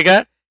మొట్టమొదటిసారిగా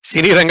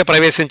సినీ రంగ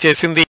ప్రవేశం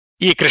చేసింది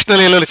ఈ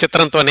కృష్ణలీలలు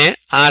చిత్రంతోనే.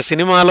 ఆ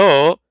సినిమాలో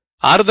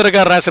ఆరుద్ర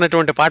గారు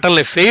రాసినటువంటి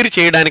పాటల్ని ఫెయిర్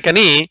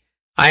చేయడానికని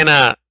ఆయన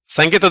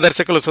సంగీత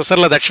దర్శకులు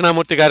సుసర్ల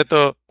దక్షిణామూర్తి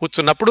గారితో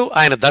కూర్చున్నప్పుడు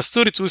ఆయన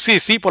దస్తూరి చూసి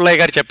సి. పుల్లయ్య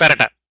గారు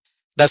చెప్పారట,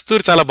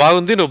 దస్తూరి చాలా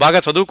బాగుంది, నువ్వు బాగా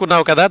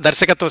చదువుకున్నావు కదా,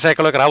 దర్శకత్వ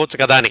శాఖలోకి రావచ్చు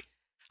కదా అని.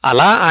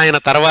 అలా ఆయన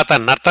తర్వాత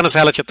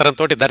నర్తనశాల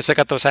చిత్రంతోటి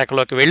దర్శకత్వ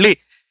శాఖలోకి వెళ్లి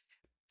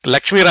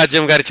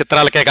లక్ష్మీరాజ్యం గారి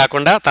చిత్రాలకే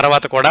కాకుండా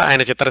తర్వాత కూడా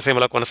ఆయన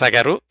చిత్రసీమలో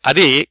కొనసాగారు.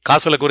 అది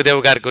కాసుల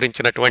గురుదేవ్ గారి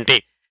గురించినటువంటి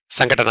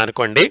సంఘటన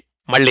అనుకోండి.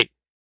 మళ్ళీ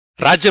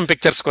రాజ్యం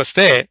పిక్చర్స్కి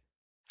వస్తే,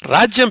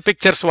 రాజ్యం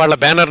పిక్చర్స్ వాళ్ల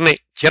బ్యానర్ని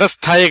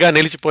చిరస్థాయిగా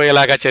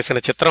నిలిచిపోయేలాగా చేసిన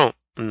చిత్రం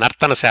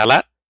నర్తనశాల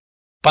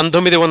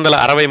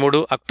 1963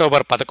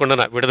 అక్టోబర్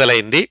 11న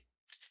విడుదలైంది.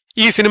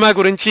 ఈ సినిమా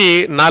గురించి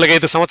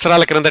 4-5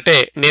 సంవత్సరాల క్రిందటే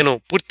నేను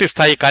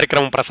పూర్తిస్థాయి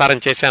కార్యక్రమం ప్రసారం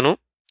చేశాను.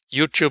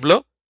 యూట్యూబ్లో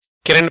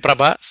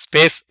కిరణ్ప్రభ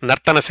స్పేస్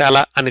నర్తనశాల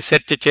అని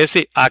సెర్చ్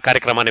చేసి ఆ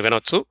కార్యక్రమాన్ని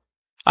వినొచ్చు.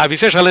 ఆ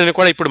విశేషాలను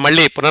కూడా ఇప్పుడు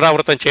మళ్లీ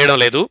పునరావృతం చేయడం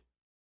లేదు.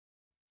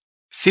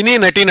 సినీ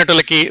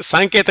నటీనటులకి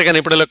సాంకేతిక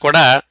నిపుణులకు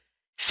కూడా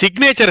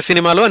సిగ్నేచర్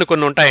సినిమాలు అని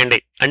కొన్ని ఉంటాయండి.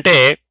 అంటే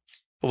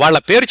వాళ్ల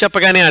పేరు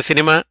చెప్పగానే ఆ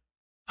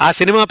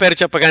సినిమా పేరు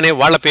చెప్పగానే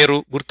వాళ్ల పేరు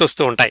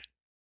గుర్తొస్తూ ఉంటాయి.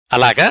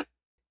 అలాగా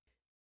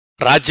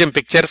రాజ్యం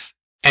pictures,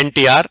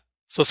 NTR,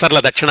 Susarla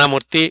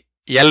Dakshinamurthy,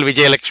 L.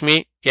 Vijayalakshmi,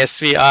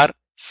 SVR,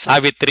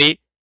 Savitri,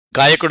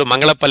 గాయకుడు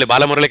మంగళపల్లి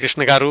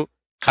బాలమురళీకృష్ణ గారు,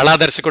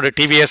 కళాదర్శకుడు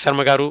టీవీఎస్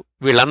శర్మ గారు,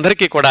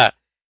 వీళ్లందరికీ కూడా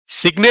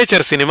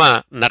సిగ్నేచర్ సినిమా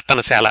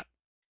నర్తనశాల.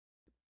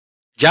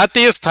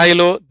 జాతీయ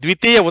స్థాయిలో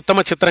ద్వితీయ ఉత్తమ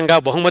చిత్రంగా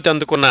బహుమతి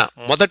అందుకున్న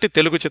మొదటి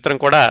తెలుగు చిత్రం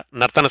కూడా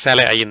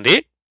నర్తనశాలే అయింది.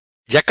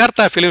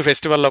 జకార్తా ఫిల్మ్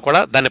ఫెస్టివల్లో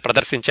కూడా దాన్ని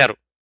ప్రదర్శించారు.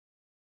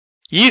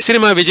 ఈ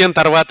సినిమా విజయం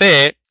తర్వాతే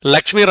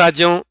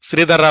లక్ష్మీరాజ్యం,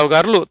 శ్రీధర్రావు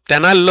గారు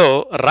తెనాలిలో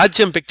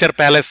రాజ్యం పిక్చర్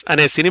ప్యాలెస్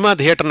అనే సినిమా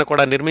థియేటర్ను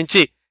కూడా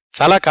నిర్మించి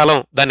చాలా కాలం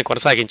దాన్ని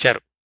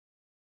కొనసాగించారు.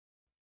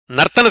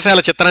 నర్తనశాల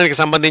చిత్రానికి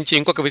సంబంధించి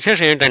ఇంకొక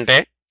విశేషం ఏంటంటే,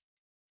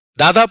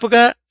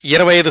 దాదాపుగా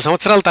 25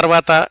 సంవత్సరాల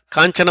తర్వాత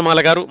కాంచనమాల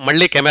గారు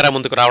మళ్లీ కెమెరా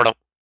ముందుకు రావడం.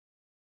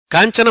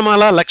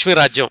 కాంచనమాల,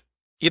 లక్ష్మీరాజ్యం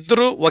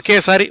ఇద్దరూ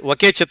ఒకేసారి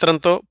ఒకే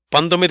చిత్రంతో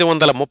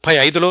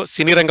 1935లో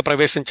సినీరంగ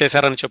ప్రవేశం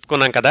చేశారని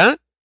చెప్పుకున్నాం కదా.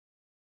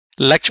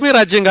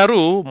 లక్ష్మీరాజ్యం గారు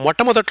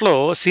మొట్టమొదట్లో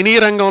సినీ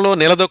రంగంలో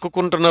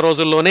నిలదొక్కుంటున్న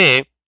రోజుల్లోనే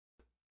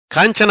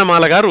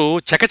కాంచనమాల గారు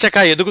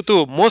చకచకా ఎదుగుతూ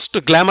మోస్ట్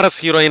గ్లామరస్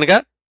హీరోయిన్గా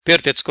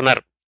పేరు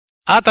తెచ్చుకున్నారు.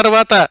 ఆ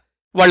తర్వాత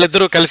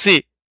వాళ్ళిద్దరూ కలిసి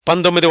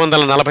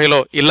 1940లో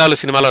ఇల్లాలు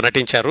సినిమాలో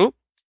నటించారు.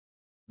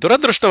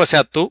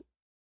 దురదృష్టవశాత్తు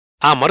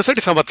ఆ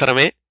మరుసటి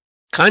సంవత్సరమే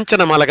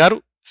కాంచనమాల గారు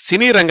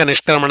సినీ రంగ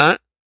నిష్క్రమణ,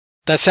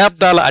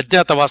 దశాబ్దాల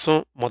అజ్ఞాతవాసం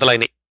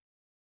మొదలైనవి.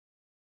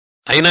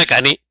 అయినా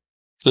కాని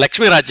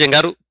లక్ష్మీరాజ్యం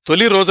గారు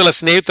తొలి రోజుల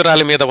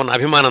స్నేహితురాలి మీద ఉన్న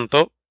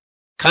అభిమానంతో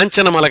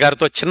కాంచనమాల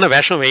గారితో చిన్న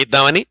వేషం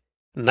వేయిద్దామని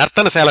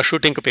నర్తనశాల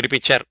షూటింగ్కు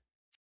పిలిపించారు.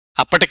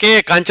 అప్పటికే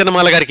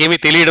కాంచనమాల గారికి ఏమీ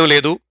తెలియడం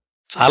లేదు.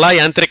 చాలా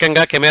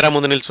యాంత్రికంగా కెమెరా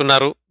ముందు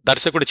నిల్చున్నారు.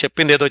 దర్శకుడు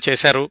చెప్పిందేదో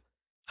చేశారు.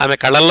 ఆమె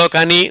కళ్లల్లో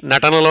కానీ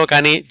నటనలో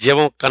కానీ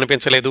జీవం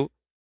కనిపించలేదు.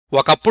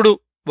 ఒకప్పుడు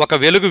ఒక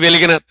వెలుగు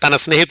వెలిగిన తన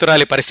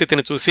స్నేహితురాలి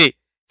పరిస్థితిని చూసి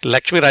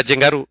లక్ష్మీరాజ్యం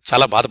గారు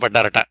చాలా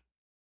బాధపడ్డారట.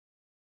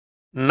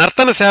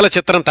 నర్తనశాల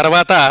చిత్రం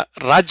తర్వాత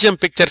రాజ్యం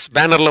పిక్చర్స్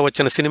బ్యానర్లో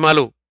వచ్చిన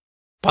సినిమాలు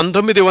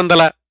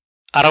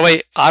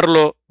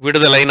 1966లో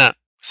విడుదలైన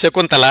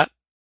శకుంతల,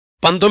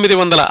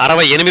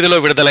 1968లో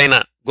విడుదలైన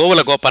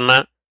గోవుల గోపన్న,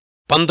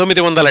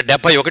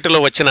 1971లో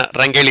వచ్చిన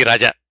రంగేళి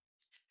రాజా.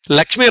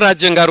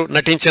 లక్ష్మీరాజ్యం గారు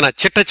నటించిన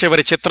చిట్ట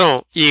చివరి చిత్రం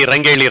ఈ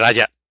రంగేళి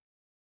రాజా.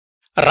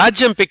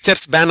 రాజ్యం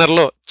పిక్చర్స్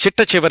బ్యానర్లో చిట్ట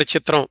చివరి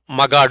చిత్రం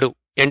మగాడు,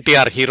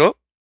 ఎన్టీఆర్ హీరో.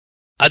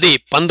 అది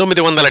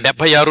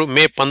 1976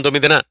 మే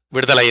 19న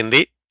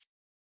విడుదలయింది.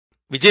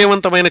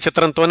 విజయవంతమైన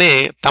చిత్రంతోనే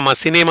తమ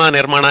సినిమా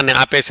నిర్మాణాన్ని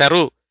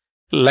ఆపేశారు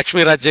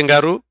లక్ష్మీరాజ్యం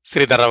గారు,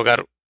 శ్రీధర్రావు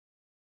గారు.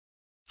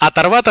 ఆ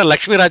తర్వాత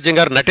లక్ష్మీరాజ్యం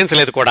గారు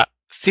నటించలేదు కూడా.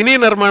 సినీ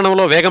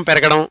నిర్మాణంలో వేగం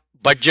పెరగడం,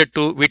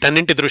 బడ్జెట్టు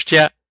వీటన్నింటి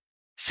దృష్ట్యా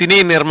సినీ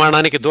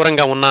నిర్మాణానికి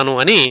దూరంగా ఉన్నాను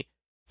అని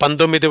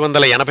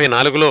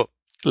 1984లో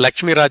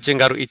లక్ష్మీరాజ్యం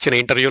గారు ఇచ్చిన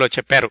ఇంటర్వ్యూలో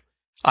చెప్పారు.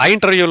 ఆ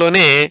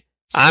ఇంటర్వ్యూలోనే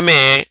ఆమె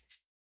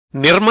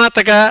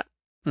నిర్మాతగా,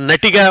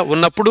 నటిగా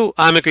ఉన్నప్పుడు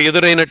ఆమెకు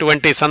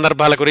ఎదురైనటువంటి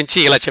సందర్భాల గురించి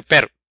ఇలా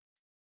చెప్పారు.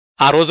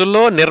 ఆ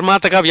రోజుల్లో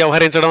నిర్మాతగా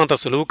వ్యవహరించడం అంత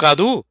సులువు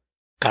కాదు.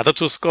 కథ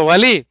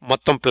చూసుకోవాలి,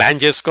 మొత్తం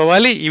ప్లాన్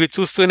చేసుకోవాలి, ఇవి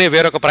చూస్తూనే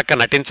వేరొక ప్రక్క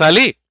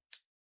నటించాలి.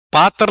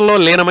 పాత్రలో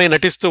లీనమై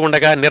నటిస్తూ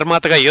ఉండగా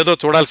నిర్మాతగా ఏదో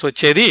చూడాల్సి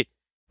వచ్చేది,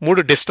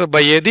 మూడు డిస్టర్బ్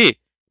అయ్యేది,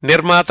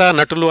 నిర్మాత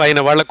నటులు అయిన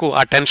వాళ్లకు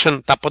ఆ టెన్షన్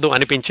తప్పదు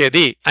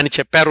అనిపించేది అని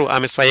చెప్పారు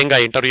ఆమె స్వయంగా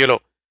ఇంటర్వ్యూలో.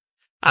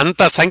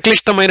 అంత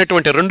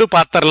సంక్లిష్టమైనటువంటి రెండు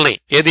పాత్రల్ని,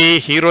 ఏది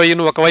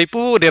హీరోయిన్ ఒకవైపు,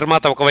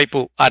 నిర్మాత ఒకవైపు,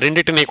 ఆ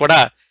రెండింటినీ కూడా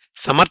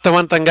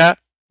సమర్థవంతంగా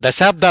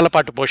దశాబ్దాల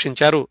పాటు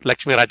పోషించారు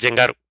లక్ష్మీరాజ్యం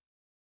గారు.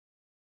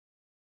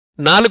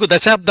 4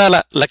 దశాబ్దాల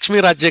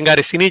లక్ష్మీరాజ్యం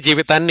గారి సినీ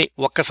జీవితాన్ని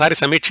ఒక్కసారి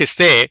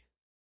సమీక్షిస్తే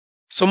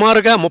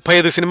సుమారుగా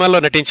 35 సినిమాల్లో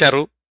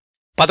నటించారు.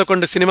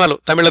 11 సినిమాలు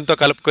తమిళంతో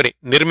కలుపుకుని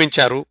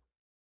నిర్మించారు.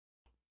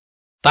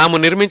 తాము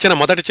నిర్మించిన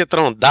మొదటి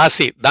చిత్రం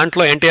దాసి,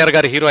 దాంట్లో ఎన్టీఆర్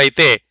గారి హీరో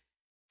అయితే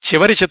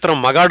చివరి చిత్రం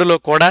మగాడులో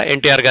కూడా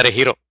ఎన్టీఆర్ గారి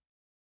హీరో.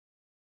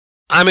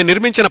 ఆమె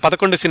నిర్మించిన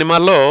 11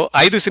 సినిమాల్లో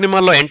 5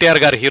 సినిమాల్లో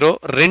ఎన్టీఆర్ గారి హీరో,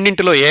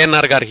 2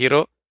 ఏఎన్ఆర్ గారి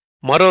హీరో,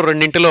 మరో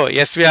 2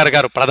 ఎస్వీఆర్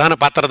గారు ప్రధాన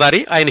పాత్రధారి,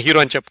 ఆయన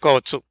హీరో అని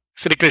చెప్పుకోవచ్చు.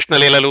 శ్రీకృష్ణ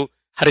లీలలు,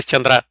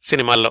 హరిశ్చంద్ర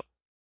సినిమాల్లో.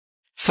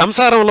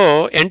 సంసారంలో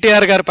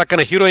ఎన్టీఆర్ గారి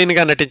పక్కన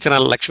హీరోయిన్గా నటించిన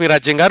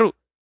లక్ష్మీరాజ్యం గారు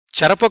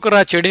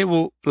చెరపొకురా చెడేవు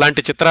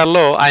లాంటి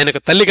చిత్రాల్లో ఆయనకు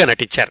తల్లిగా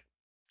నటించారు.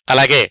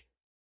 అలాగే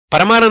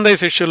పరమానందయ్య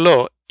శిష్యుల్లో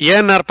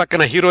ఏఎన్ఆర్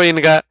పక్కన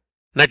హీరోయిన్గా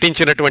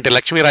నటించినటువంటి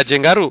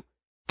లక్ష్మీరాజ్యం గారు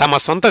తమ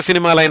సొంత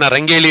సినిమాలైన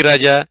రంగేళీ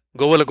రాజా,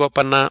 గోవుల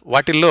గోపన్న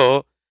వాటిల్లో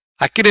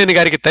అక్కినేని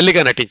గారికి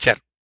తల్లిగా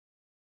నటించారు.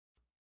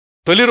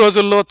 తొలి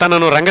రోజుల్లో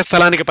తనను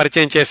రంగస్థలానికి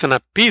పరిచయం చేసిన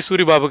పి.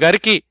 సూరిబాబు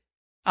గారికి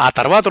ఆ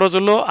తర్వాత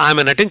రోజుల్లో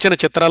ఆమె నటించిన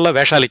చిత్రాల్లో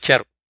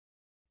వేషాలిచ్చారు.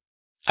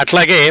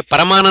 అట్లాగే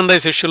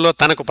పరమానందయ్య శిష్యుల్లో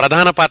తనకు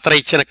ప్రధాన పాత్ర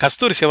ఇచ్చిన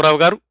కస్తూరి శివరావు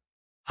గారు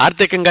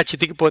ఆర్థికంగా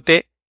చితికిపోతే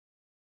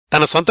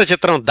తన సొంత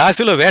చిత్రం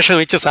దాసిలో వేషం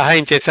ఇచ్చి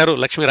సహాయం చేశారు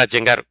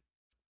లక్ష్మీరాజ్యం గారు.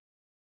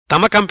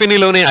 తమ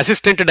కంపెనీలోనే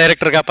అసిస్టెంట్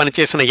డైరెక్టర్గా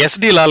పనిచేసిన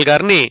ఎస్.డి. లాల్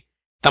గారిని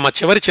తమ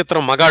చివరి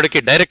చిత్రం మగాడుకి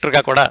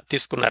డైరెక్టర్గా కూడా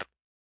తీసుకున్నారు.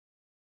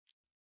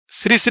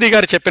 శ్రీశ్రీ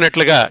గారు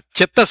చెప్పినట్లుగా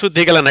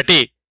చిత్తశుద్ధిగల నటి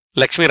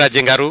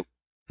లక్ష్మీరాజ్యం గారు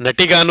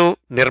నటిగానూ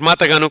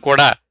నిర్మాతగానూ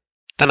కూడా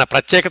తన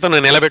ప్రత్యేకతను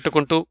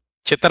నిలబెట్టుకుంటూ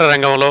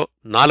చిత్రరంగంలో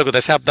 4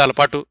 దశాబ్దాల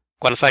పాటు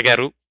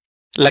కొనసాగారు.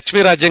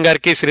 లక్ష్మీరాజ్యం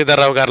గారికి,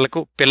 శ్రీధర్రావు గారులకు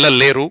పిల్లలు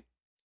లేరు.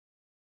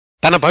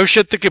 తన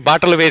భవిష్యత్తుకి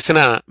బాటలు వేసిన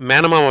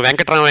మేనమామ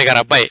వెంకటరామయ్య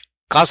గారి అబ్బాయి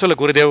కాసుల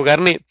గురుదేవు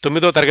గారిని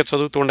 9వ తరగతి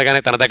చదువుతూ ఉండగానే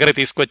తన దగ్గర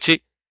తీసుకొచ్చి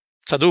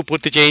చదువు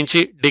పూర్తి చేయించి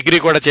డిగ్రీ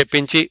కూడా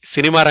చెప్పించి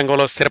సినిమా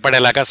రంగంలో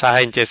స్థిరపడేలాగా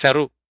సహాయం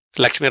చేశారు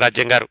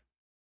లక్ష్మీరాజ్యం గారు.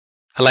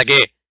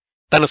 అలాగే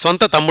తన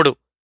సొంత తమ్ముడు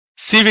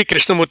సివి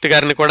కృష్ణమూర్తి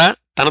గారిని కూడా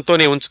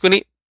తనతోనే ఉంచుకుని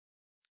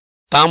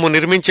తాము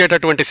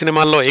నిర్మించేటటువంటి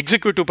సినిమాల్లో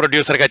ఎగ్జిక్యూటివ్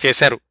ప్రొడ్యూసర్గా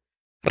చేశారు.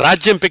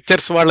 రాజ్యం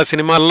పిక్చర్స్ వాళ్ల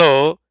సినిమాల్లో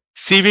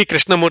సివి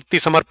కృష్ణమూర్తి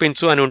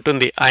సమర్పించు అని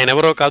ఉంటుంది.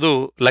 ఆయనెవరో కాదు,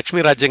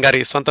 లక్ష్మీరాజ్యం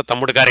గారి సొంత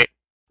తమ్ముడు గారే.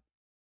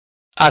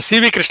 ఆ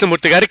సివి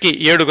కృష్ణమూర్తి గారికి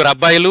 7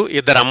 అబ్బాయిలు,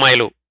 2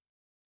 అమ్మాయిలు.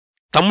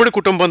 తమ్ముడి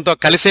కుటుంబంతో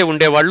కలిసే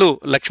ఉండేవాళ్లు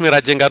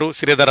లక్ష్మీరాజ్యం గారు,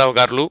 శ్రీధరరావు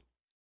గారులు.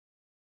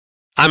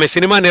 ఆమె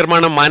సినిమా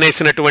నిర్మాణం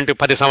మానేసినటువంటి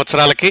 10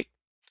 సంవత్సరాలకి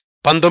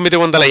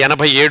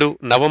 1987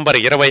 నవంబర్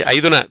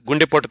 25న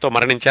గుండెపోటుతో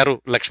మరణించారు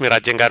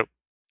లక్ష్మీరాజ్యం గారు.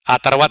 ఆ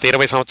తర్వాత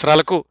 20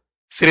 సంవత్సరాలకు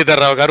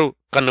శ్రీధర్రావు గారు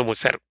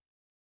కన్నుమూశారు.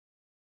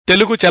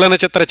 తెలుగు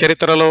చలనచిత్ర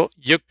చరిత్రలో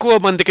ఎక్కువ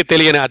మందికి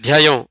తెలియని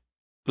అధ్యాయం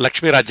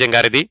లక్ష్మీరాజ్యం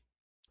గారిది.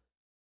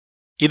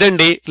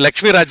 ఇదండి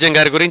లక్ష్మీరాజ్యం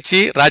గారి గురించి,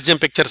 రాజ్యం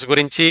పిక్చర్స్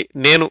గురించి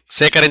నేను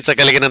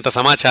సేకరించగలిగినంత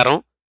సమాచారం.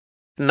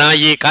 నా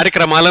ఈ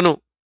కార్యక్రమాలను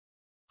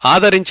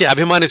ఆదరించి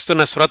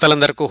అభిమానిస్తున్న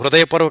శ్రోతలందరికీ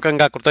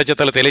హృదయపూర్వకంగా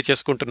కృతజ్ఞతలు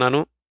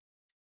తెలియచేసుకుంటున్నాను.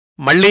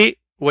 మళ్లీ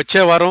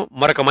వచ్చేవారం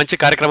మరొక మంచి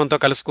కార్యక్రమంతో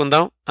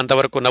కలుసుకుందాం.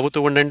 అంతవరకు నవ్వుతూ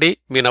ఉండండి.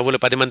 మీ నవ్వులు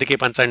 10 మందికి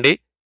పంచండి.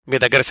 మీ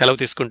దగ్గర సెలవు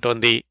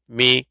తీసుకుంటోంది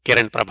మీ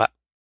కిరణ్ ప్రభ.